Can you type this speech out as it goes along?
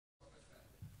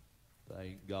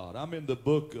Thank God. I'm in the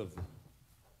book of,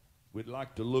 we'd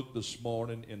like to look this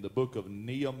morning in the book of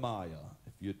Nehemiah.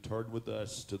 If you'd turn with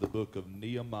us to the book of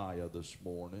Nehemiah this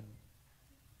morning.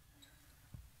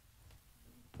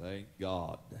 Thank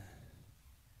God.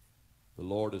 The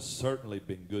Lord has certainly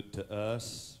been good to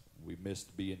us. We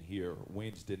missed being here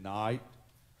Wednesday night.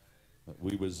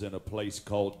 We was in a place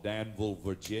called Danville,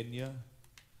 Virginia,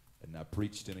 and I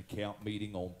preached in a camp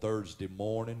meeting on Thursday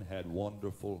morning. Had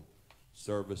wonderful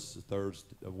service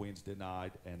Wednesday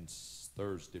night and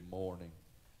Thursday morning,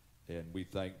 and we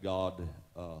thank God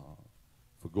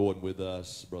for going with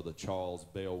us. Brother Charles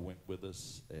Bell went with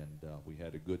us, and we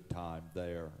had a good time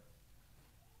there.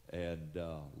 And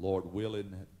Lord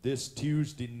willing, this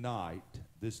Tuesday night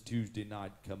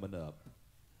coming up,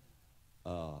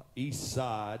 East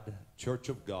Side Church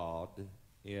of God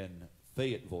in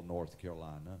Fayetteville, North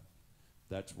Carolina.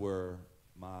 That's where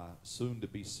my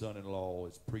soon-to-be son-in-law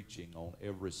is preaching on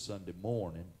every Sunday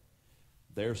morning.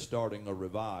 They're starting a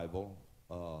revival.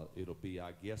 It'll be,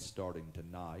 I guess, starting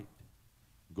tonight,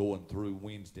 going through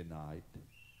Wednesday night,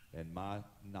 and my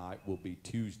night will be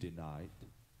Tuesday night.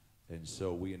 And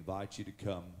so we invite you to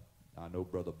come. I know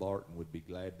Brother Barton would be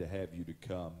glad to have you to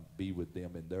come, be with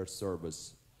them in their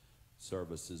services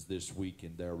this week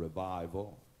in their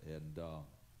revival. And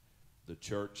the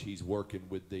church, he's working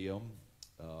with them.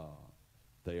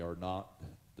 They are not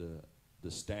the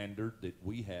standard that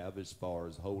we have as far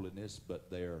as holiness,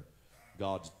 but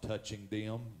God's touching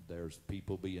them. There's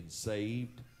people being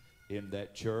saved in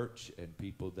that church and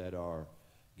people that are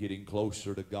getting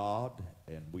closer to God,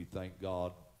 and we thank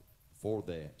God for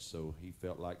that. So he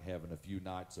felt like having a few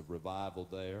nights of revival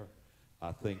there.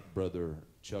 I think Brother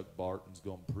Chuck Barton's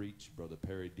going to preach, Brother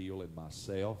Perry Deal and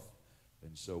myself,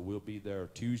 and so we'll be there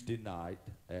Tuesday night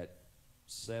at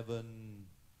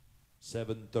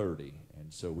 7:30,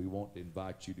 and so we want to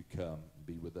invite you to come and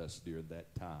be with us during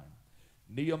that time.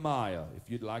 Nehemiah,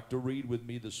 if you'd like to read with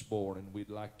me this morning,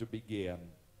 we'd like to begin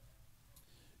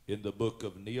in the book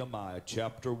of Nehemiah,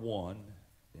 chapter 1,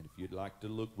 and if you'd like to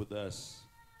look with us,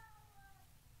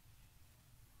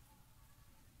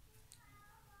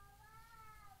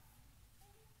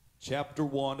 chapter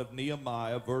 1 of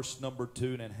Nehemiah, verse number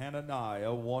 2, and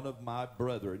Hananiah, one of my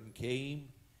brethren,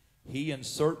 came, he and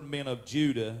certain men of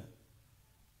Judah,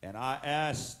 and I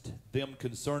asked them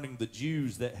concerning the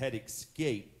Jews that had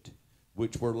escaped,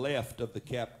 which were left of the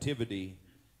captivity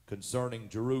concerning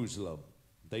Jerusalem.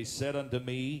 They said unto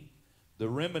me, the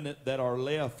remnant that are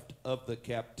left of the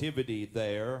captivity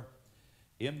there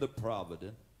in the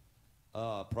province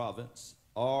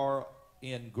are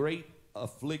in great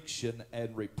affliction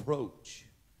and reproach.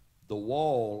 The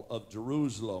wall of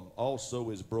Jerusalem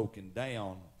also is broken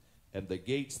down, and the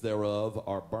gates thereof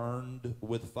are burned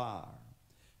with fire.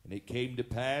 And it came to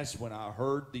pass when I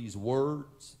heard these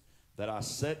words that I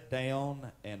sat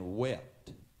down and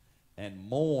wept and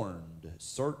mourned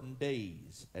certain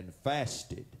days and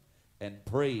fasted and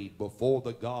prayed before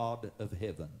the God of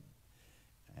heaven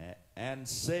and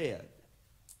said,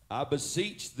 I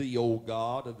beseech thee, O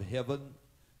God of heaven,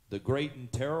 the great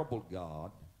and terrible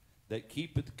God, that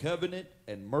keepeth covenant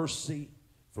and mercy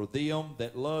for them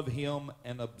that love him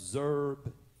and observe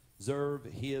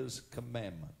his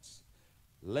commandments.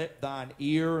 Let thine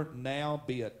ear now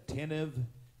be attentive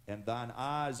and thine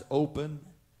eyes open,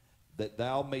 that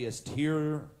thou mayest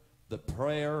hear the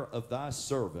prayer of thy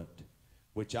servant,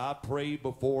 which I pray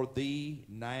before thee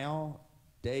now,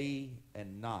 day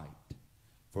and night,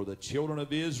 for the children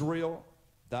of Israel,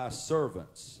 thy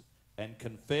servants, and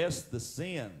confess the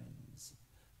sins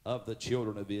of the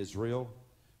children of Israel,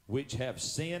 which have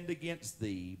sinned against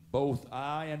thee. Both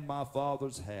I and my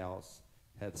father's house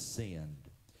have sinned.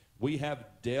 We have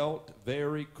dealt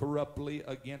very corruptly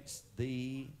against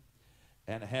thee,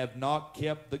 and have not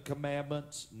kept the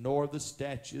commandments, nor the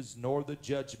statutes, nor the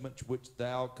judgments which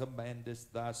thou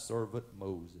commandest thy servant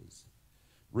Moses.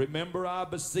 Remember, I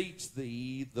beseech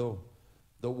thee, the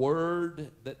word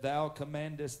that thou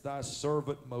commandest thy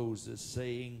servant Moses,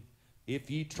 saying, if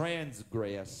ye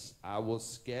transgress, I will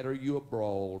scatter you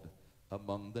abroad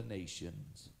among the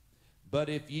nations. But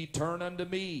if ye turn unto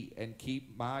me and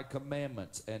keep my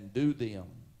commandments and do them,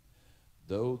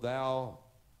 though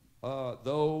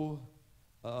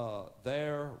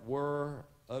there were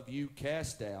of you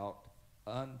cast out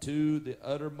unto the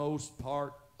uttermost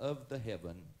part of the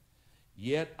heaven,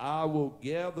 yet I will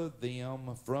gather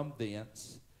them from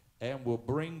thence, and will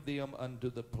bring them unto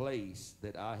the place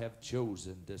that I have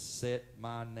chosen to set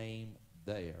my name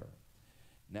there.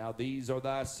 Now these are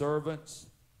thy servants,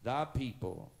 thy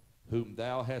people, whom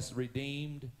thou hast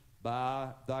redeemed by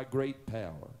thy great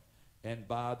power and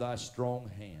by thy strong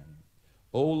hand.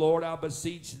 O Lord, I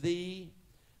beseech thee,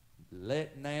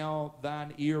 let now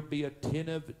thine ear be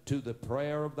attentive to the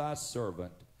prayer of thy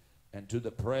servant and to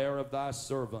the prayer of thy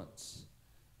servants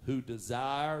who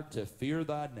desire to fear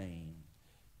thy name,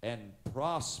 and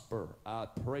prosper, I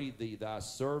pray thee, thy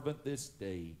servant this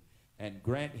day, and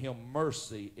grant him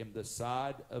mercy in the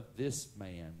sight of this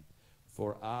man,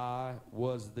 for I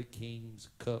was the king's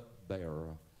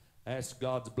cupbearer. Ask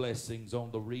God's blessings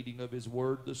on the reading of his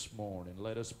word this morning.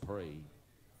 Let us pray.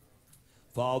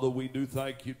 Father, we do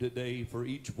thank you today for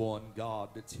each one, God,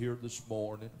 that's here this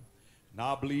morning. And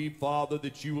I believe, Father,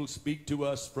 that you will speak to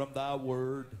us from thy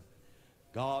word.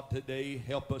 God, today,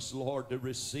 help us, Lord, to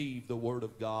receive the word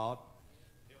of God.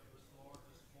 Help us, Lord,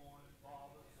 this morning,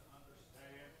 Father, to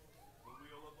understand the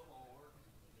will of the Lord.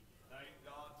 Thank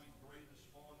God, we pray this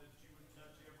morning that you would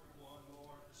touch everyone,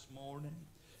 Lord, this morning.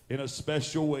 In a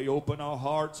special way, open our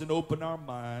hearts and open our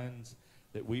minds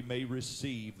that we may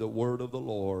receive the word of the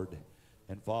Lord.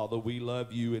 And Father, we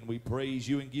love you and we praise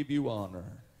you and give you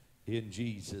honor in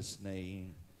Jesus'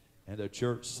 name. And the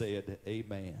church said,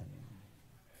 amen.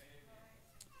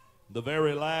 The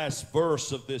very last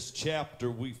verse of this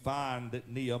chapter, we find that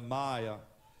Nehemiah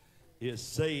is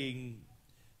saying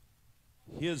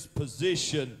his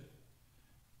position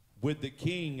with the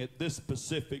king at this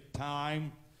specific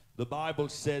time. The Bible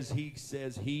says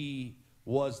he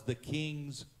was the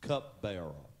king's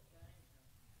cupbearer.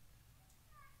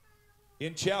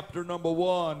 In chapter number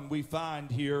 1, we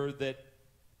find here that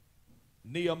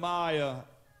Nehemiah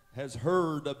has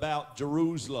heard about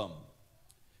Jerusalem,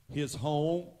 his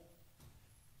home,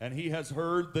 and he has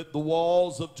heard that the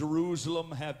walls of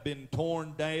Jerusalem have been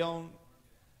torn down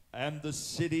and the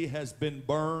city has been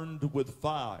burned with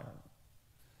fire.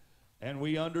 And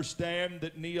we understand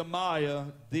that Nehemiah,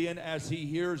 then as he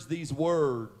hears these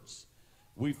words,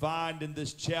 we find in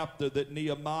this chapter that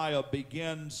Nehemiah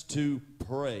begins to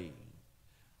pray.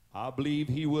 I believe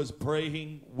he was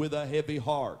praying with a heavy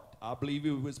heart. I believe he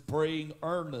was praying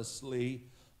earnestly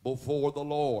before the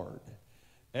Lord.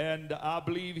 And I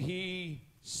believe he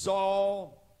saw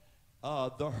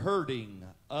the hurting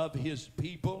of his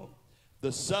people,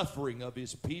 the suffering of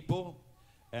his people.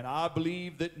 And I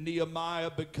believe that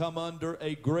Nehemiah become under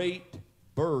a great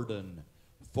burden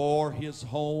for his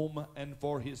home and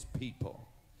for his people.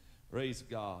 Praise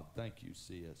God. Thank you,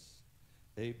 sis.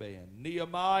 Amen.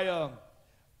 Nehemiah,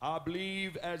 I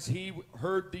believe, as he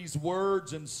heard these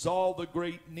words and saw the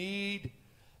great need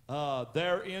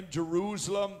there in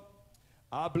Jerusalem,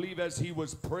 I believe as he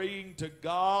was praying to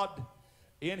God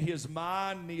in his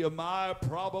mind, Nehemiah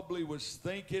probably was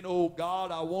thinking, oh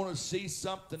God, I want to see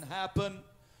something happen.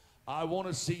 I want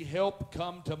to see help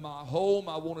come to my home.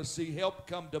 I want to see help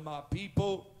come to my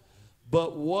people.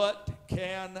 But what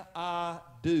can I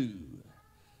do?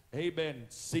 Amen.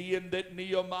 Seeing that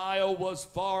Nehemiah was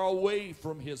far away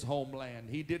from his homeland.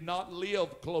 He did not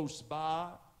live close by.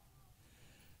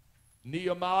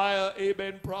 Nehemiah,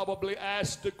 amen, probably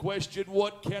asked the question,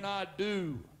 what can I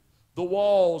do? The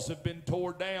walls have been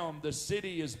torn down. The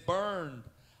city is burned.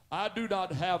 I do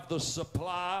not have the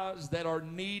supplies that are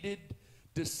needed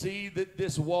to see that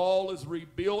this wall is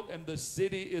rebuilt and the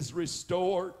city is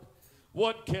restored.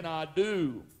 What can I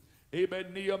do?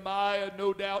 Amen. Nehemiah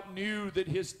no doubt knew that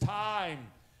his time,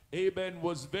 amen,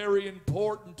 was very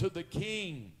important to the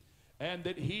king, and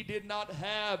that he did not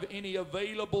have any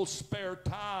available spare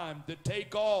time to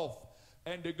take off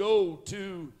and to go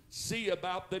to see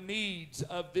about the needs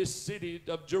of this city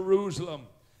of Jerusalem.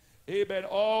 Amen.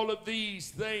 All of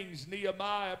these things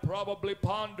Nehemiah probably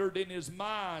pondered in his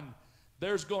mind.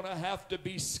 There's going to have to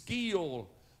be skilled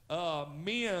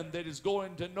men that is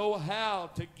going to know how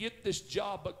to get this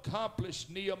job accomplished.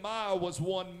 Nehemiah was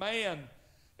one man,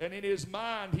 and in his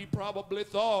mind he probably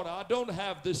thought, I don't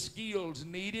have the skills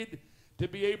needed to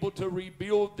be able to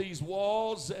rebuild these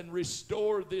walls and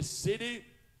restore this city.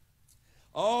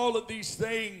 All of these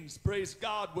things, praise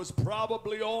God, was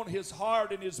probably on his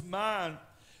heart and his mind.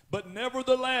 But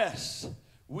nevertheless,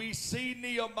 we see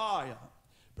Nehemiah,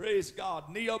 praise God,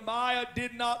 Nehemiah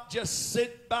did not just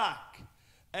sit back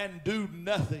and do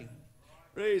nothing.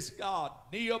 Praise God.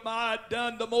 Nehemiah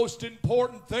done the most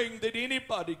important thing that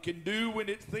anybody can do when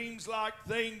it seems like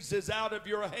things is out of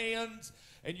your hands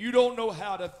and you don't know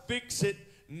how to fix it.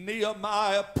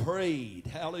 Nehemiah prayed.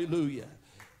 Hallelujah.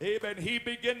 Amen. He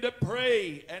began to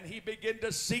pray and he began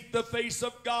to seek the face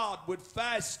of God with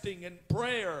fasting and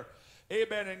prayer.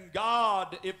 Amen. And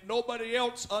God, if nobody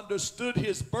else understood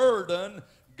his burden,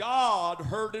 God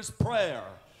heard his prayer.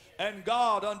 And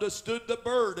God understood the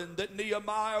burden that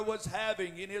Nehemiah was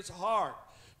having in his heart.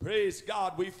 Praise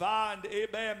God. We find,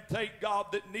 amen, thank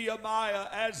God that Nehemiah,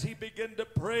 as he began to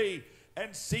pray,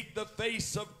 and seek the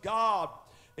face of God.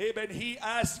 Amen. He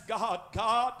asked God,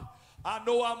 God, I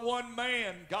know I'm one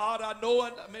man. God, I know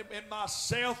in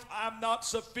myself I'm not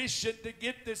sufficient to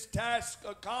get this task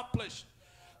accomplished.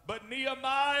 But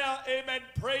Nehemiah, amen,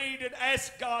 prayed and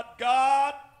asked God,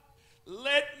 God,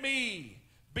 let me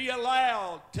be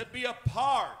allowed to be a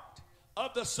part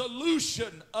of the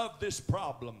solution of this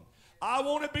problem. I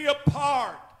want to be a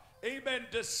part, amen,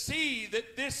 to see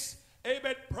that this,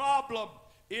 amen, problem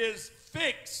is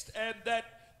fixed and that,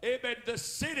 amen, the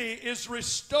city is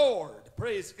restored.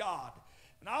 Praise God.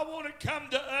 And I want to come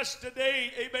to us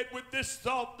today, amen, with this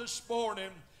thought this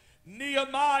morning.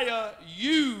 Nehemiah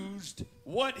used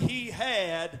what he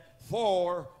had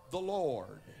for the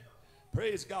Lord.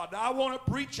 Praise God. Now I want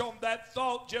to preach on that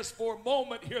thought just for a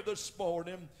moment here this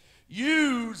morning.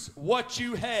 Use what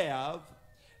you have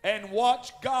and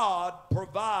watch God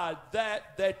provide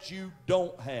that you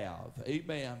don't have.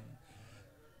 Amen.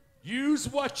 Use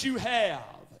what you have.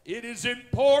 It is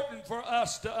important for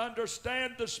us to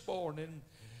understand this morning,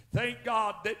 thank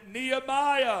God, that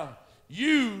Nehemiah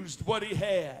used what he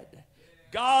had.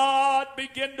 God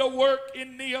began to work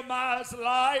in Nehemiah's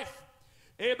life.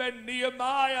 Amen.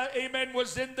 Nehemiah, amen,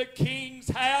 was in the king's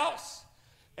house.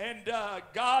 And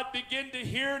God began to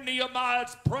hear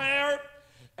Nehemiah's prayer.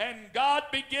 And God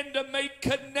began to make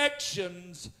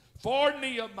connections for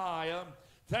Nehemiah.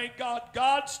 Thank God,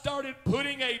 God started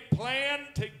putting a plan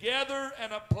together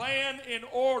and a plan in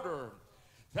order.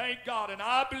 Thank God. And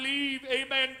I believe,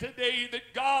 amen, today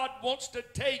that God wants to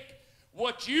take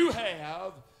what you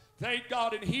have, thank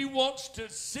God, and he wants to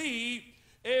see,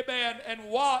 amen, and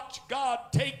watch God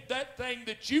take that thing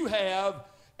that you have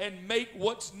and make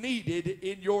what's needed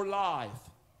in your life.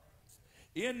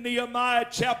 In Nehemiah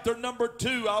chapter number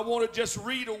 2, I want to just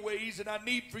read a ways, and I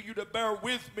need for you to bear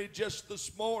with me just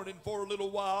this morning for a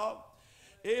little while.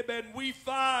 Amen. We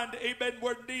find, amen,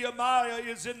 where Nehemiah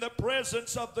is in the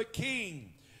presence of the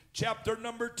king. Chapter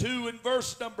number 2 and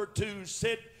verse number 2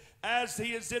 said, as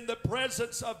he is in the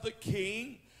presence of the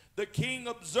king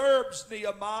observes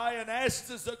Nehemiah and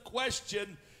asks us a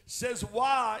question, says,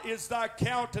 why is thy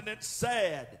countenance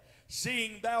sad,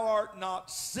 seeing thou art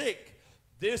not sick?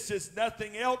 This is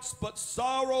nothing else but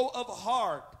sorrow of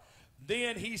heart.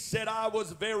 Then he said, I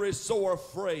was very sore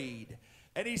afraid.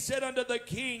 And he said unto the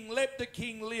king, let the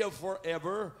king live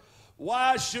forever.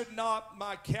 Why should not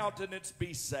my countenance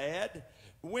be sad?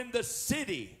 When the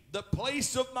city, the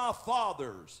place of my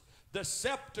fathers, the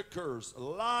sepulchres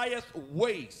lieth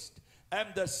waste, and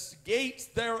the gates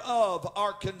thereof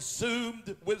are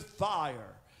consumed with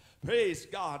fire. Praise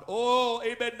God. Oh,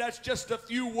 amen. That's just a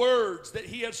few words that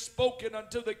he has spoken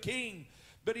unto the king.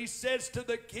 But he says to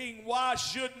the king, why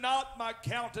should not my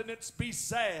countenance be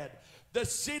sad? The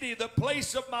city, the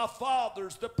place of my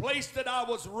fathers, the place that I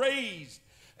was raised,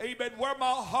 amen, where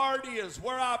my heart is,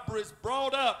 where I was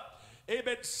brought up,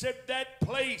 amen, said that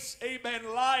place, amen,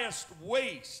 liest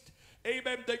waste.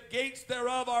 Amen. The gates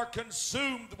thereof are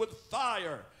consumed with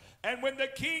fire. And when the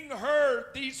king heard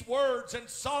these words and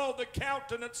saw the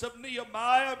countenance of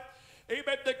Nehemiah,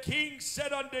 amen, the king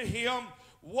said unto him,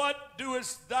 what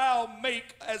doest thou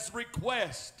make as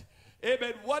request?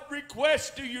 Amen. What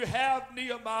request do you have,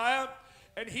 Nehemiah?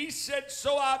 And he said,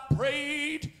 so I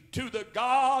prayed to the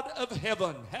God of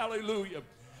heaven. Hallelujah.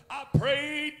 I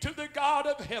prayed to the God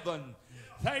of heaven.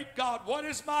 Thank God. What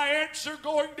is my answer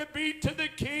going to be to the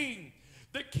king?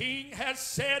 The king has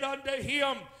said unto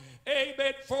him,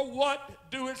 amen, for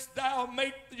what doest thou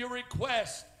make your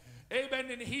request? Amen.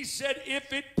 And he said,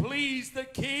 if it please the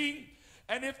king,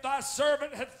 and if thy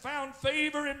servant had found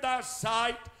favor in thy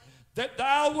sight, that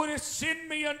thou wouldest send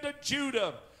me unto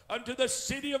Judah, unto the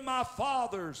city of my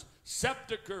fathers,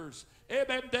 sepulchres,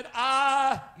 amen, that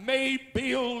I may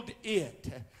build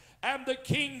it. And the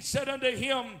king said unto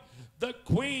him, the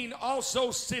queen also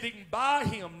sitting by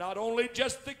him, not only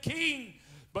just the king,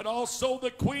 but also the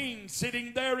queen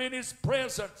sitting there in his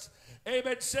presence,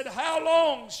 amen, said, how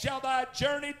long shall thy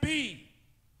journey be?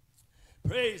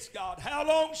 Praise God. How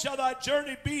long shall thy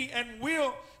journey be, and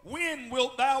when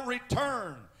wilt thou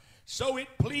return? So it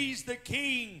pleased the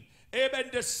king,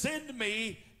 amen, to send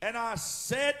me, and I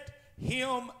set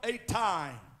him a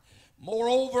time.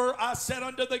 Moreover, I said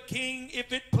unto the king,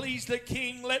 if it please the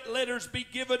king, let letters be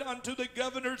given unto the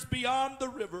governors beyond the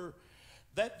river,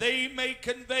 that they may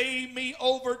convey me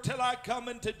over till I come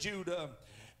into Judah.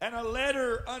 And a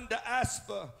letter unto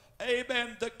Asaph,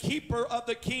 amen, the keeper of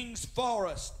the king's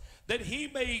forest, that he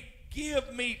may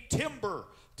give me timber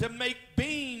to make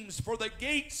beams for the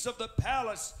gates of the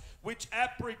palace, which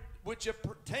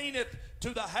appertaineth to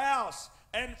the house,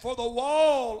 and for the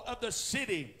wall of the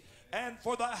city. and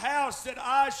for the house that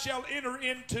I shall enter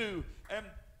into. And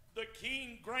the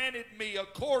king granted me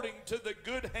according to the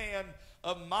good hand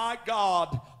of my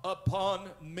God upon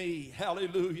me.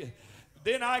 Hallelujah.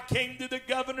 Then I came to the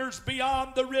governors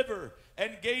beyond the river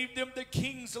and gave them the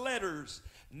king's letters.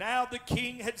 Now the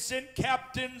king had sent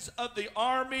captains of the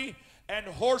army and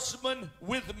horsemen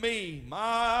with me.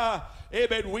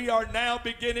 Amen. We are now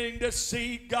beginning to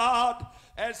see God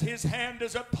as his hand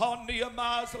is upon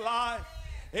Nehemiah's life.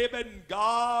 Amen.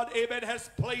 God, amen, has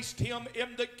placed him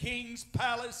in the king's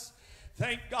palace.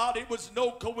 Thank God it was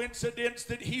no coincidence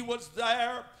that he was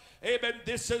there. Amen.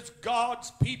 This is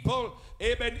God's people.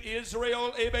 Amen.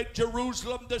 Israel. Amen.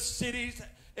 Jerusalem, the cities.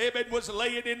 Amen. Was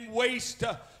laying in waste.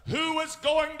 Who was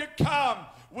going to come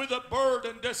with a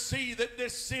burden to see that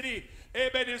this city,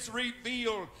 amen, is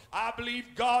revealed? I believe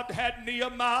God had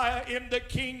Nehemiah in the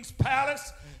king's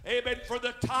palace. Amen. For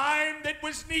the time that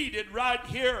was needed right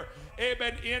here.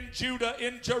 Amen. In Judah,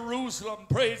 in Jerusalem.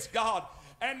 Praise God.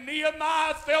 And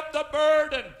Nehemiah felt the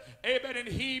burden. Amen. And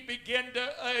he began to,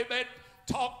 amen,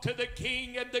 talk to the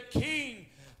king. And the king,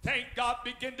 thank God,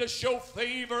 began to show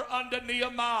favor unto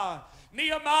Nehemiah.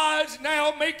 Nehemiah is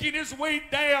now making his way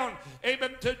down,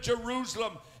 amen, to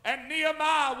Jerusalem. And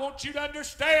Nehemiah, I want you to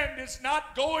understand, is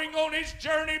not going on his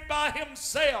journey by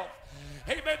himself.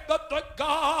 Amen. But the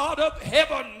God of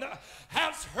heaven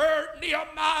has heard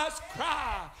Nehemiah's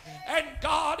cry, and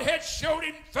God has showed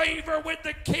him favor with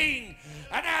the king.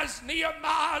 And as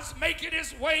Nehemiah's making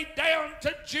his way down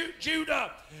to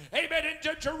Judah, amen,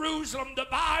 into Jerusalem, the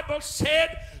Bible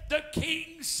said the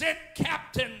king sent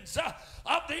captains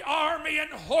of the army and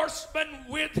horsemen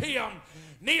with him.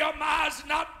 Nehemiah's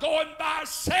not going by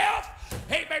himself,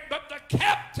 amen, but the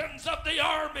captains of the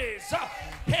armies,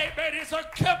 amen, is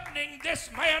accompanying this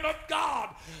man of God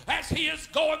as he is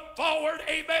going forward,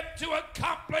 amen, to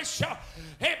accomplish,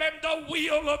 amen, the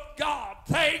will of God.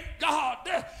 Thank God.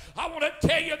 I want to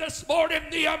tell you this morning,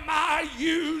 Nehemiah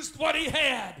used what he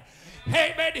had.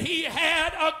 Amen. He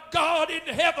had a God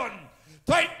in heaven.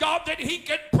 Thank God that he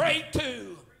could pray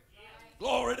to.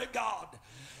 Glory to God.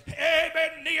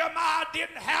 Amen. Nehemiah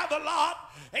didn't have a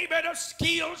lot, amen, of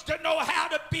skills to know how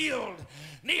to build.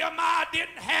 Nehemiah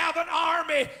didn't have an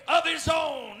army of his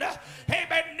own.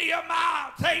 Amen.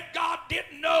 Nehemiah, thank God,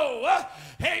 didn't know,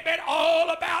 amen, all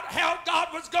about how God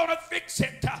was going to fix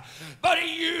it. But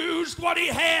he used what he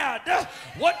had.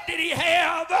 What did he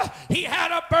have? He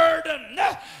had a burden,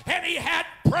 and he had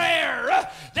prayer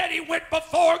that he went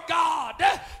before God,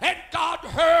 and God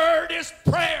heard his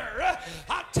prayer.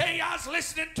 I tell you, I was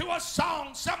listening to a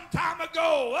song some time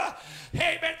ago.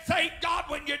 Amen. Thank God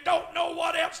when you don't know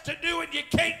what else to do and you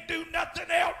can't do nothing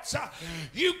else,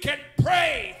 you can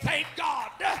pray. Thank God.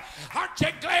 Aren't you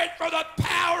glad for the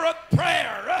power of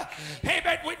prayer?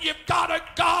 Amen. When you've got a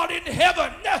God in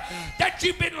heaven that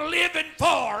you've been living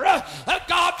for, a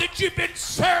God that you've been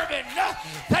serving,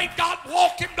 thank God,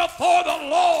 walking before the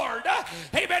Lord,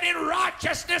 amen, in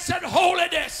righteousness and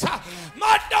holiness.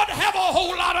 Might not have a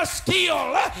whole lot of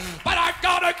skill, but I've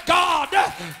got a God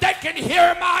that can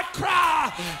hear my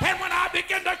cry. And when I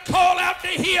begin to call out to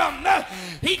him,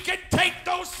 he can take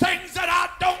those things that I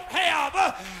don't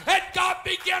have, and God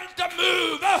begins to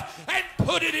move and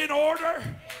put it in order.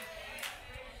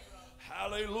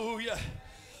 Hallelujah.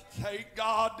 Thank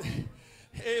God.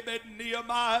 Amen.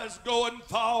 Nehemiah is going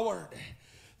forward.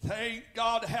 Thank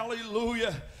God.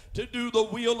 Hallelujah. To do the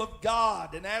will of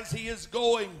God. And as he is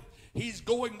going, he's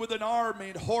going with an army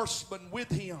and horsemen with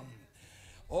him.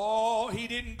 Oh, he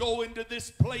didn't go into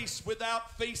this place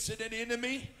without facing an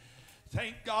enemy.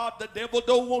 Thank God. The devil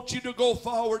don't want you to go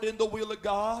forward in the will of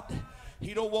God.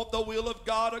 He don't want the will of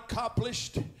God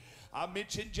accomplished. I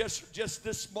mentioned just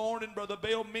this morning, Brother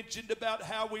Bell mentioned about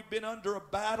how we've been under a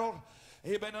battle.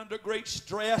 He's been under great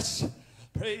stress.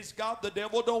 Praise God. The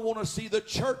devil don't want to see the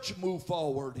church move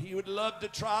forward. He would love to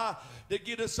try to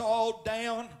get us all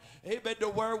down, amen, to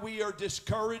where we are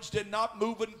discouraged and not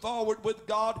moving forward with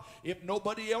God. If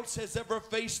nobody else has ever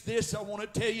faced this, I want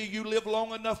to tell you, you live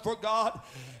long enough for God,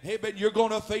 amen, you're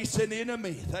going to face an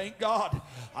enemy. Thank God.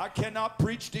 I cannot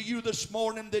preach to you this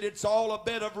morning that it's all a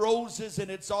bed of roses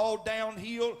and it's all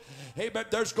downhill. Amen.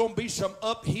 There's going to be some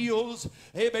uphills.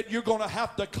 Amen. You're going to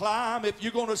have to climb if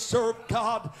you're going to serve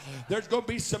God. There's going to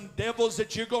be some devils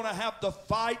that you're going to have to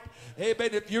fight. Amen.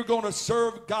 If you're going to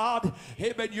serve God,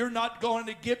 amen, you're not going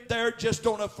to get there just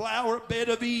on a flower bed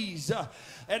of ease.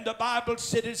 And the Bible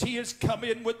said as he has come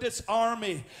in with this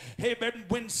army, amen,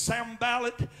 when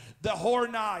Sanballat the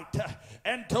Horonite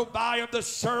and Tobiah the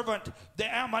servant, the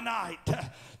Ammonite,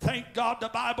 thank God the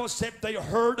Bible said they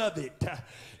heard of it.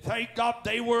 Thank God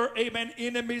they were, amen,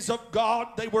 enemies of God.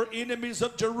 They were enemies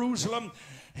of Jerusalem.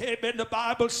 Amen. The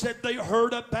Bible said they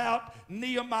heard about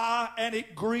Nehemiah, and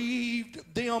it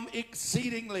grieved them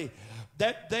exceedingly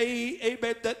that they,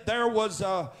 amen, that there was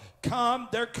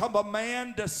there come a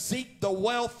man to seek the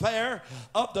welfare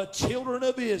of the children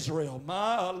of Israel.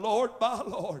 My Lord, my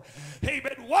Lord.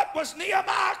 Amen. What was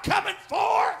Nehemiah coming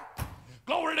for?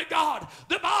 Glory to God.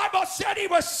 The Bible said he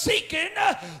was seeking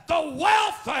the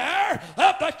welfare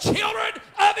of the children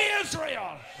of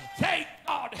Israel. Thank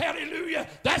God. Hallelujah.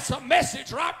 That's a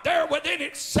message right there within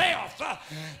itself.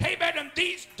 Amen. And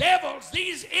these devils,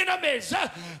 these enemies,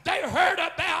 they heard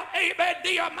about, amen,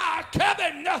 Nehemiah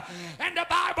coming, and the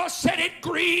Bible said it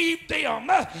grieved them.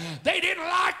 They didn't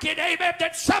like it, amen,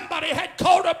 that somebody had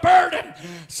caught a burden.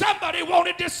 Somebody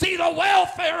wanted to see the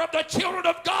welfare of the children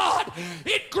of God.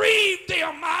 It grieved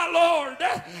them, my Lord.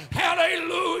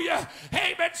 Hallelujah.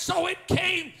 Amen. So it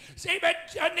came, amen,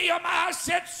 Nehemiah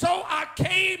said, so I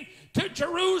came to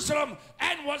Jerusalem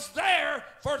and was there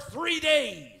for 3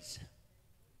 days.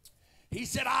 He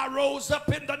said, I rose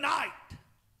up in the night,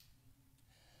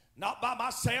 not by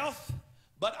myself,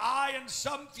 but I and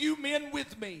some few men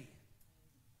with me.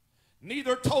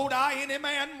 Neither told I any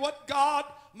man what God,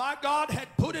 my God, had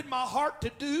put in my heart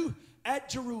to do at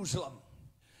Jerusalem.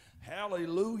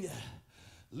 Hallelujah.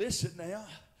 Listen now.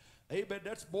 Amen.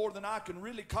 That's more than I can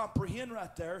really comprehend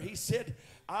right there. He said,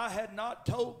 I had not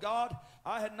told God,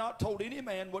 I had not told any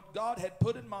man what God had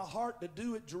put in my heart to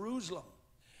do at Jerusalem.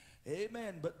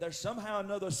 Amen. But there's somehow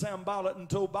another Sanballat and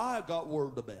Tobiah got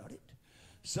word about it.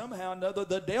 Somehow another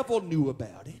the devil knew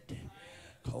about it.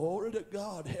 Glory to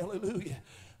God. Hallelujah.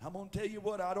 I'm going to tell you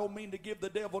what, I don't mean to give the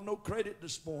devil no credit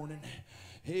this morning.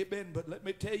 Amen. But let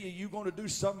me tell you, you're going to do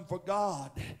something for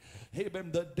God.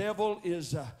 Amen. The devil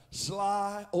is a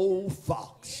sly old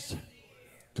fox.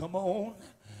 Come on.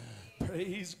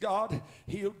 Praise God.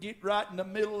 He'll get right in the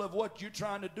middle of what you're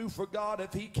trying to do for God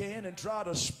if he can and try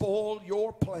to spoil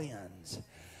your plans.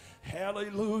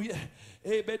 Hallelujah.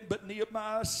 Amen. But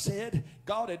Nehemiah said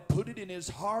God had put it in his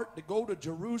heart to go to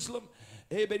Jerusalem.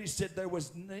 Amen. He said there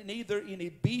was neither any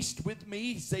beast with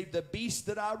me save the beast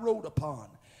that I rode upon.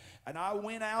 And I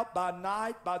went out by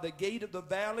night by the gate of the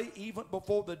valley, even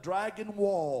before the dragon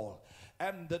wall,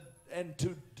 and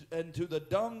to the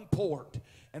dung port.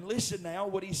 And listen now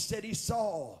what he said he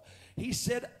saw. He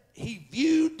said he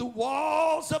viewed the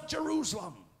walls of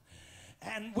Jerusalem,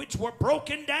 and which were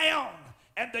broken down,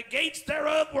 and the gates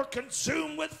thereof were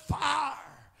consumed with fire.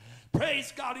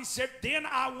 Praise God. He said, then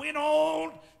I went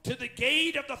on to the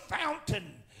gate of the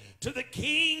fountain, to the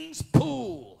king's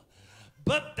pool.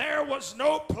 But there was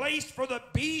no place for the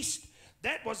beast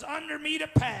that was under me to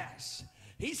pass.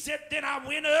 He said, then I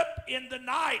went up in the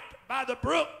night by the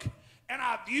brook, and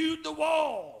I viewed the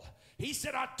wall. He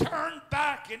said, I turned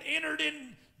back and entered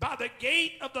in by the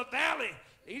gate of the valley.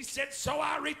 He said, so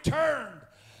I returned,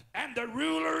 and the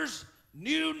rulers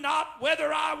knew not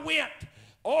whither I went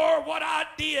or what I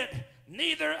did.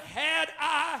 Neither had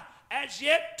I as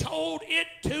yet told it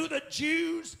to the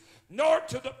Jews, nor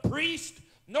to the priests,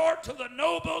 nor to the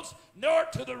nobles, nor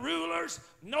to the rulers,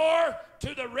 nor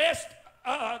to the rest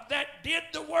that did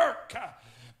the work.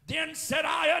 Then said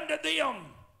I unto them,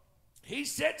 he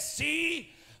said, see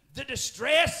the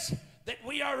distress that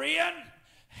we are in,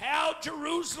 how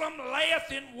Jerusalem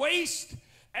layeth in waste,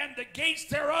 and the gates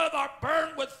thereof are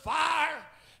burned with fire.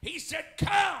 He said,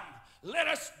 come, let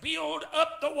us build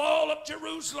up the wall of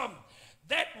Jerusalem,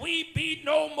 that we be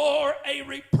no more a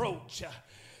reproach.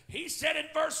 He said in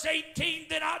verse 18,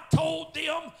 then I told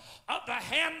them of the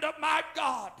hand of my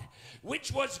God,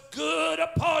 which was good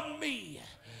upon me.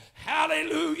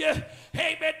 Hallelujah.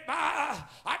 Amen.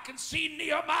 I can see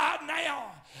Nehemiah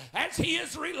now as he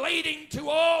is relating to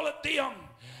all of them.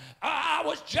 I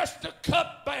was just a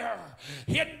cupbearer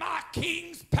in my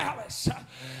king's palace.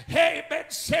 Amen.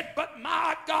 Said, but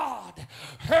my God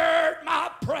heard my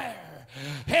prayer.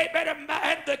 Amen.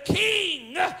 And the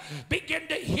king began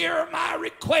to hear my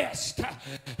request.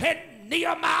 And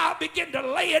Nehemiah began to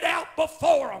lay it out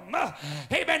before him.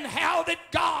 Amen. How did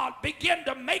God begin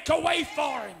to make a way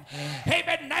for him?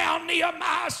 Amen. Now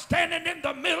Nehemiah standing in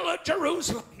the middle of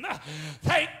Jerusalem.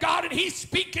 Thank God. And he's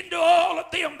speaking to all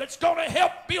of them that's going to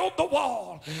help build the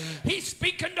wall. He's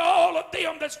speaking to all of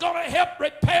them that's going to help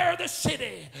repair the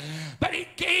city. But he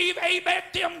gave, amen,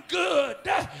 them good,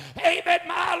 amen,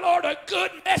 my Lord, a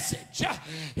good message.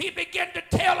 He began to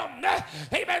tell them,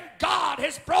 amen, God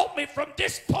has brought me from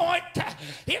this point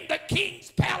in the king's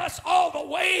palace all the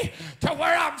way to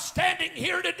where I'm standing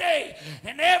here today.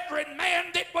 And every man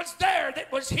that was was there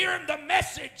that was hearing the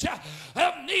message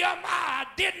of Nehemiah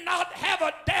did not have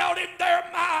a doubt in their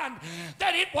mind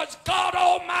that it was God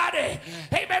Almighty,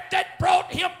 amen, that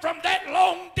brought him from that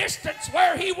long distance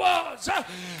where he was to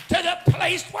the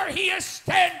place where he is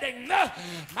standing.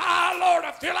 My Lord,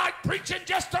 I feel like preaching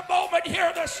just a moment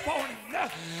here this morning.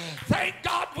 Thank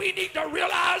God we need to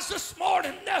realize this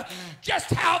morning just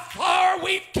how far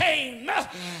we've came.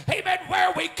 Amen,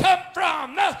 where we come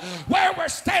from, where we're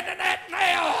standing at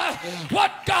now,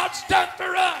 what God's done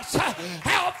for us,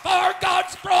 how far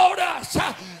God's brought us.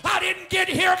 I didn't get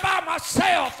here by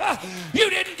myself. You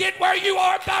didn't get where you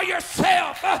are by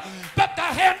yourself, but the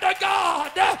hand of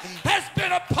God has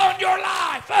been upon your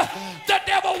life. The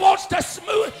devil wants to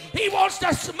he wants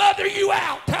to smother you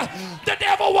out. The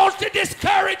devil wants to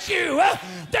discourage you.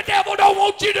 The devil don't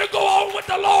want you to go on with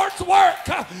the Lord's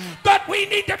work. But we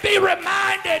need to be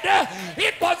reminded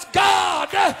it was God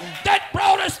that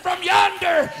brought us from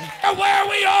yonder to where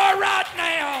we are right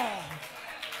now.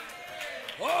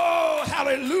 Oh,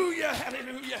 hallelujah,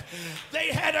 hallelujah. They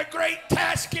had a great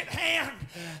task at hand.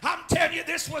 I'm telling you,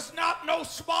 this was not no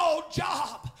small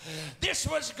job. This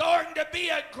was going to be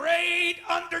a great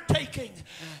undertaking.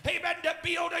 Amen. To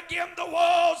build again the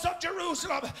walls of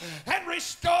Jerusalem and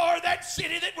restore that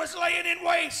city that was laying in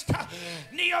waste.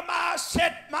 Nehemiah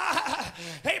said,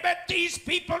 amen, these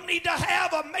people need to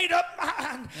have a made-up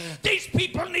mind. These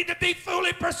people need to be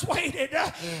fully persuaded.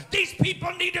 These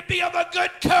people need to be of a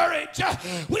good courage.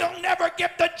 We'll never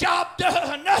get the job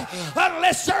done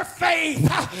unless our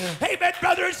faith, amen,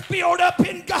 brothers, build up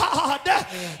in God.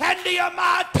 And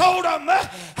Nehemiah told them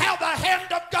how the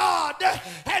hand of God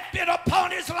had been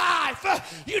upon his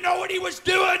life. You know what he was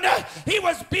doing? He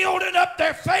was building up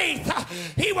their faith.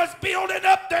 He was building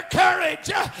up their courage.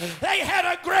 They had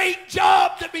a great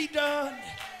job to be done.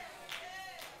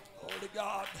 Holy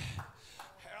God.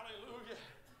 Hallelujah.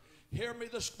 Hear me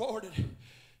this morning.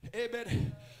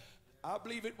 Amen. I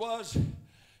believe it was,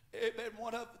 amen,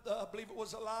 I believe it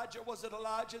was Elijah. Was it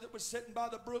Elijah that was sitting by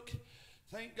the brook?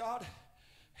 Thank God.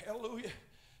 Hallelujah.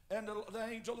 And the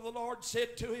angel of the Lord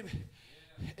said to him,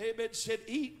 amen, said,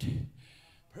 eat.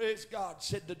 Praise God.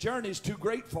 Said, the journey's too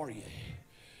great for you.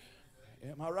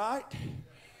 Am I right?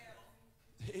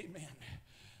 Amen.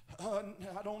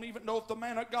 I don't even know if the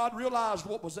man of God realized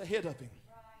what was ahead of him.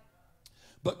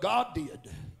 But God did.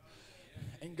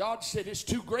 And God said, it's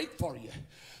too great for you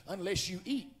unless you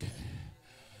eat.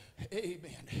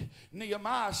 Amen.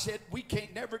 Nehemiah said, we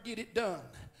can't never get it done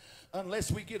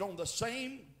unless we get on the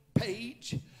same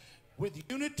page with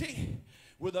unity,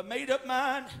 with a made-up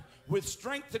mind, with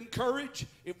strength and courage.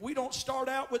 If we don't start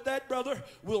out with that, brother,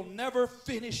 we'll never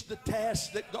finish the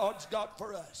task that God's got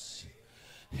for us.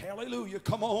 Hallelujah.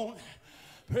 Come on.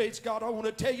 Praise God. I want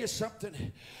to tell you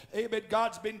something. Amen.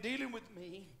 God's been dealing with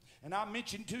me. And I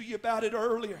mentioned to you about it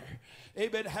earlier.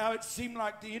 Amen. How it seemed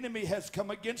like the enemy has come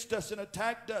against us and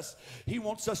attacked us. He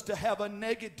wants us to have a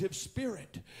negative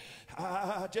spirit.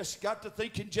 I just got to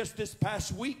thinking just this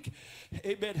past week.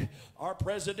 Amen. Our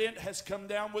president has come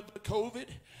down with the COVID.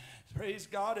 Praise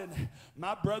God. And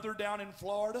my brother down in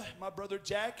Florida, my brother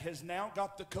Jack, has now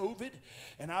got the COVID.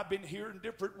 And I've been hearing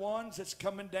different ones that's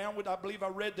coming down with. I believe I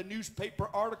read the newspaper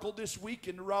article this week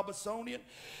in the Robertsonian.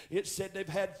 It said they've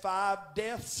had 5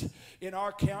 deaths in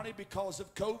our county because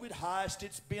of COVID. Highest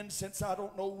it's been since I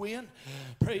don't know when.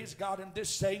 Praise God. And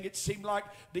this thing, it seemed like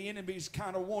the enemies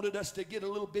kind of wanted us to get a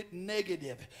little bit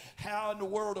negative. How in the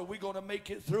world are we going to make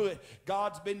it through it?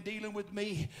 God's been dealing with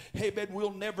me. Hey, man,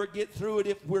 we'll never get through it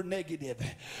if we're negative.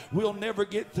 We'll never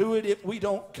get through it if we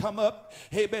don't come up,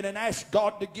 amen, and ask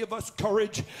God to give us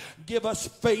courage, give us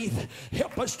faith,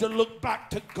 help us to look back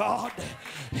to God.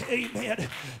 Amen.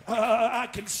 I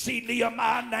can see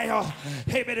Nehemiah now,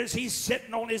 amen, as he's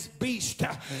sitting on his beast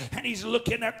and he's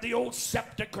looking at the old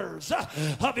sepulchres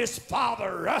of his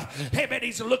father. Amen.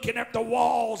 He's looking at the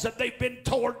walls that they've been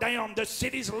torn down, the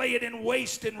city's laying in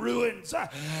waste and ruins.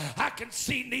 I can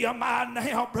see Nehemiah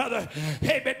now, brother,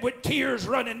 amen, with tears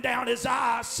running down his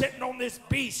eyes, sitting on this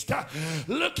beast,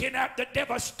 looking at the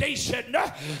devastation.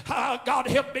 God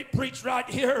help me preach right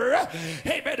here.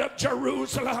 Amen. Of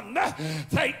Jerusalem.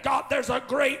 Thank God there's a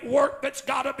great work that's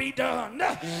got to be done.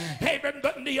 Amen.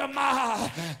 But Nehemiah,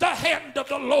 the hand of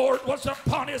the Lord was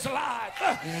upon his life.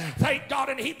 Thank God.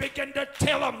 And he began to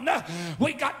tell them,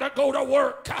 we got to go to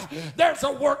work. There's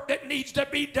a work that needs to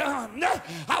be done.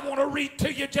 I want to read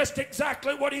to you just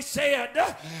exactly what he said.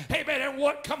 Amen. And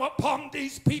what come upon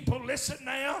these people. Listen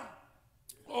now.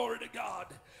 Glory to God.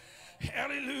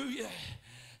 Hallelujah.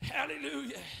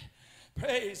 Hallelujah.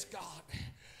 Praise God.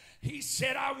 He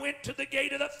said, I went to the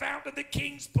gate of the fountain of the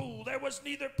king's pool. There was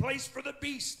neither place for the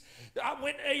beast, I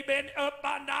went, amen, up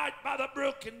by night by the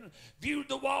brook and viewed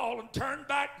the wall and turned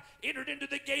back, entered into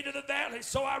the gate of the valley.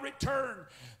 So I returned.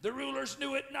 The rulers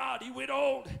knew it not. He went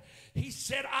on. He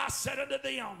said, I said unto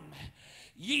them,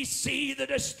 ye see the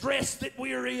distress that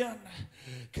we're in.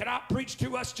 Can I preach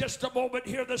to us just a moment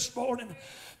here this morning?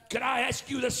 Can I ask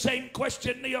you the same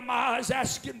question Nehemiah is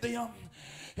asking them?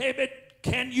 Amen.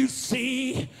 Can you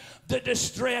see the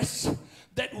distress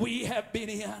that we have been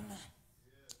in?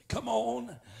 Come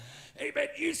on. Amen.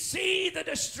 You see the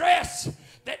distress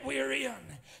that we're in.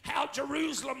 How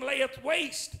Jerusalem layeth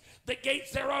waste. The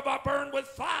gates thereof are burned with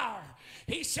fire.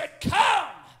 He said, come,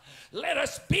 let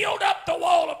us build up the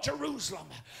wall of Jerusalem,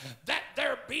 that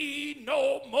there be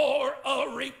no more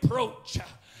a reproach.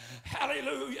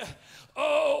 Hallelujah.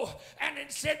 Oh, and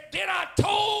it said, then I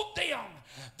told them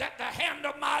that the hand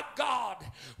of my God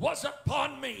was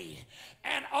upon me,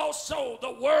 and also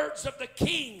the words of the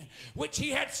king which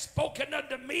he had spoken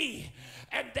unto me.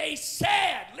 And they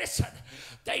said, listen,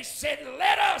 they said,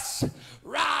 let us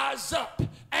rise up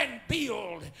and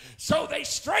build. So they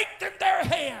strengthened their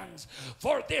hands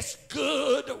for this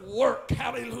good work.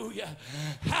 Hallelujah.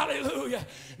 Hallelujah.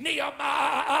 Nehemiah,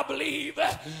 I believe,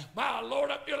 my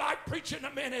Lord, I feel like preaching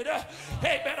a minute.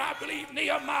 Amen. I believe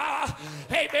Nehemiah,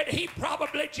 amen, he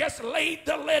probably just laid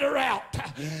the letter out,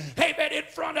 amen, in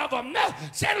front of them.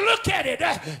 Said, look at it.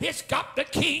 It's got the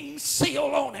king's seal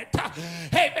on it.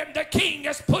 Amen. The king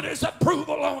has put his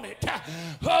approval on it.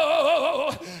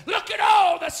 Oh, look at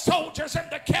all the soldiers and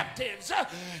the captives,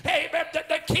 amen, that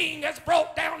the king has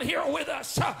brought down here with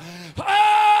us.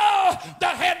 Oh, the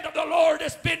hand of the Lord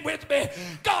has been with me.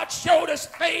 God showed us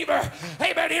favor.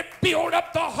 Amen. It built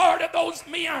up the heart of those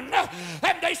men.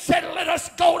 And they said, let us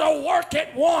go to work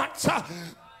at once.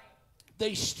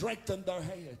 They strengthened their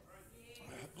hand.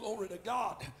 Glory to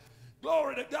God.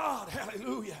 Glory to God.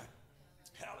 Hallelujah.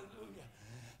 Hallelujah.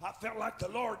 I felt like the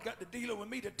Lord got to deal with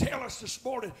me to tell us this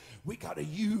morning, we got to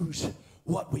use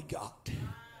what we got.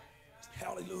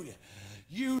 Hallelujah.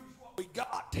 Use what we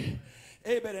got.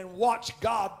 Amen. And watch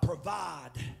God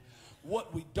provide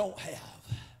what we don't have.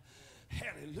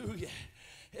 Hallelujah.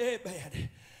 Amen.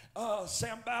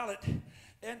 Sanballat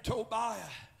and Tobiah,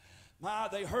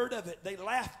 they heard of it. They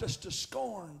laughed us to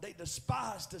scorn. They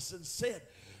despised us and said,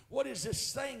 what is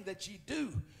this thing that ye do?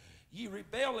 Ye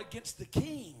rebel against the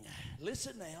king.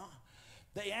 Listen now.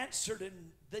 They answered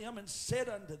them and said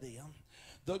unto them,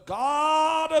 the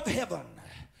God of heaven,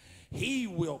 he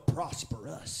will prosper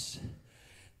us.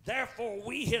 Therefore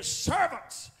we his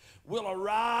servants will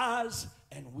arise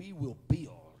and we will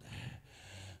build.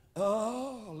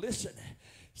 Oh, listen.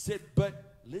 Said,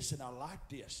 but listen, I like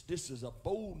this. This is a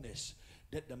boldness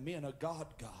that the men of God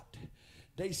got.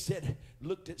 They said,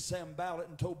 looked at Sanballat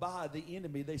and Tobiah, the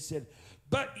enemy. They said,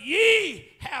 but ye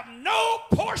have no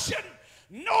portion,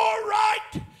 nor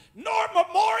right, nor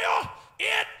memorial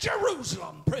in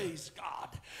Jerusalem. Praise God.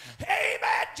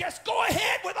 Amen. Just go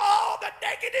ahead with all the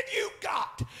negative you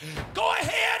got. Go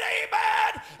ahead,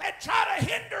 amen, and try to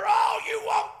hinder all you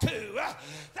want to.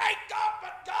 Thank God,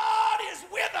 but God is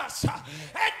with us,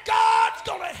 and God's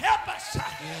going to help us.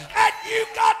 And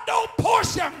you've got no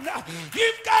portion.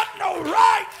 You've got no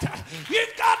right.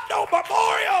 You've got no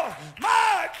memorial.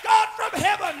 My God from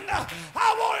heaven,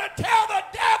 I want to tell the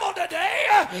devil today,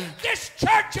 this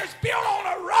church is built on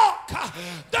a rock.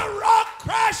 The rock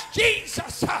Christ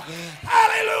Jesus.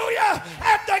 Hallelujah.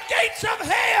 And the gates of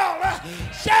hell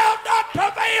shall not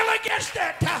prevail against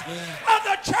it. And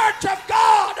the church of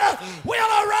God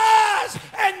will arise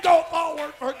and go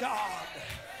forward for God.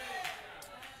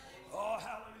 Oh,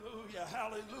 hallelujah,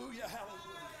 hallelujah, hallelujah.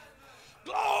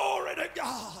 Glory to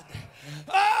God.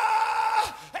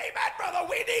 Amen, brother.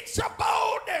 We need some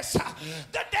boldness.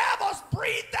 The devil's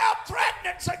breathed out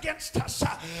threatenings against us.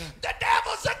 The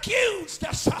devil's accused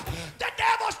us. The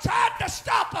devil's tried to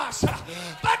stop us.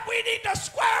 But we need to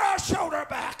square our shoulder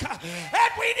back.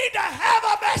 And we need to have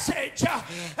a message.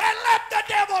 And let the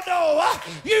devil know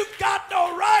you've got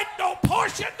no right, no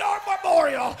portion, nor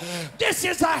memorial. This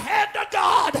is the hand of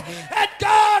God. And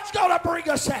God's going to bring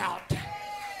us out.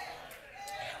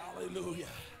 Hallelujah.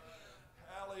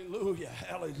 Hallelujah,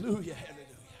 hallelujah, hallelujah.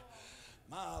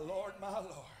 My Lord, my Lord.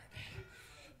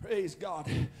 Praise God.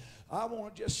 I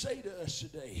want to just say to us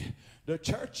today, the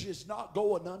church is not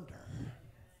going under.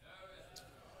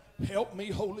 Help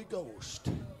me, Holy Ghost.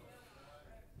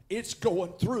 It's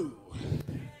going through.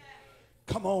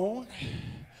 Come on.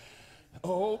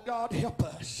 Oh, God, help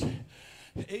us.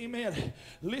 Amen.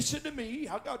 Listen to me.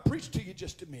 I got to preach to you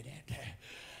just a minute.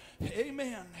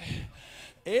 Amen.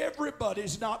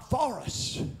 Everybody's not for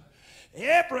us.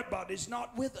 Everybody's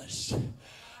not with us.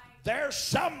 There's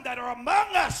some that are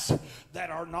among us that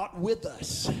are not with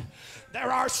us.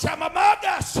 There are some among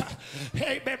us,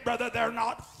 amen, brother, they're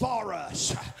not for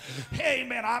us.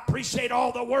 Amen. I appreciate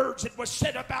all the words that was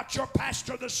said about your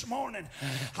pastor this morning.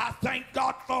 I thank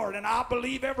God for it, and I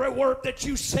believe every word that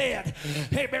you said.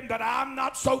 Amen. But I'm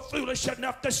not so foolish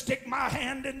enough to stick my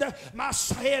head in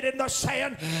the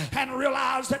sand and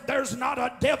realize that there's not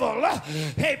a devil.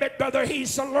 Amen, brother.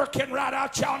 He's lurking right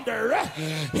out yonder.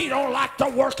 He don't like the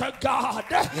work of God.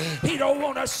 He don't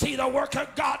want to see the work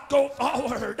of God go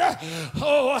forward.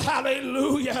 Oh,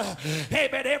 hallelujah.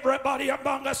 Amen. Everybody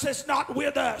among us is not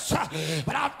with us.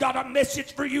 But I've got a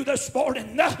message for you this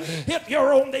morning. If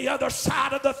you're on the other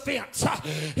side of the fence,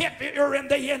 if you're in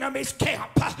the enemy's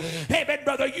camp, amen,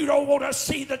 brother, you don't want to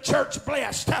see the church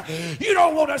blessed. You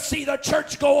don't want to see the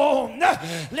church go on.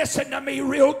 Listen to me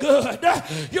real good.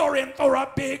 You're in for a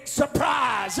big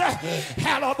surprise.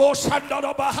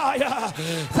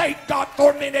 Thank God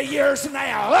for many years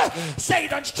now,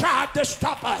 Satan's tried to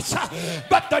stop us.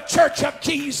 But the church of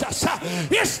Jesus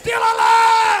is still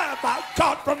alive, my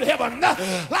God from heaven,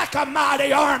 like a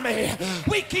mighty army.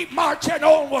 We keep marching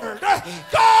onward.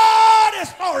 God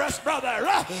is for us, brother.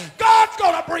 God's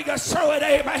going to bring us through it,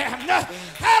 amen.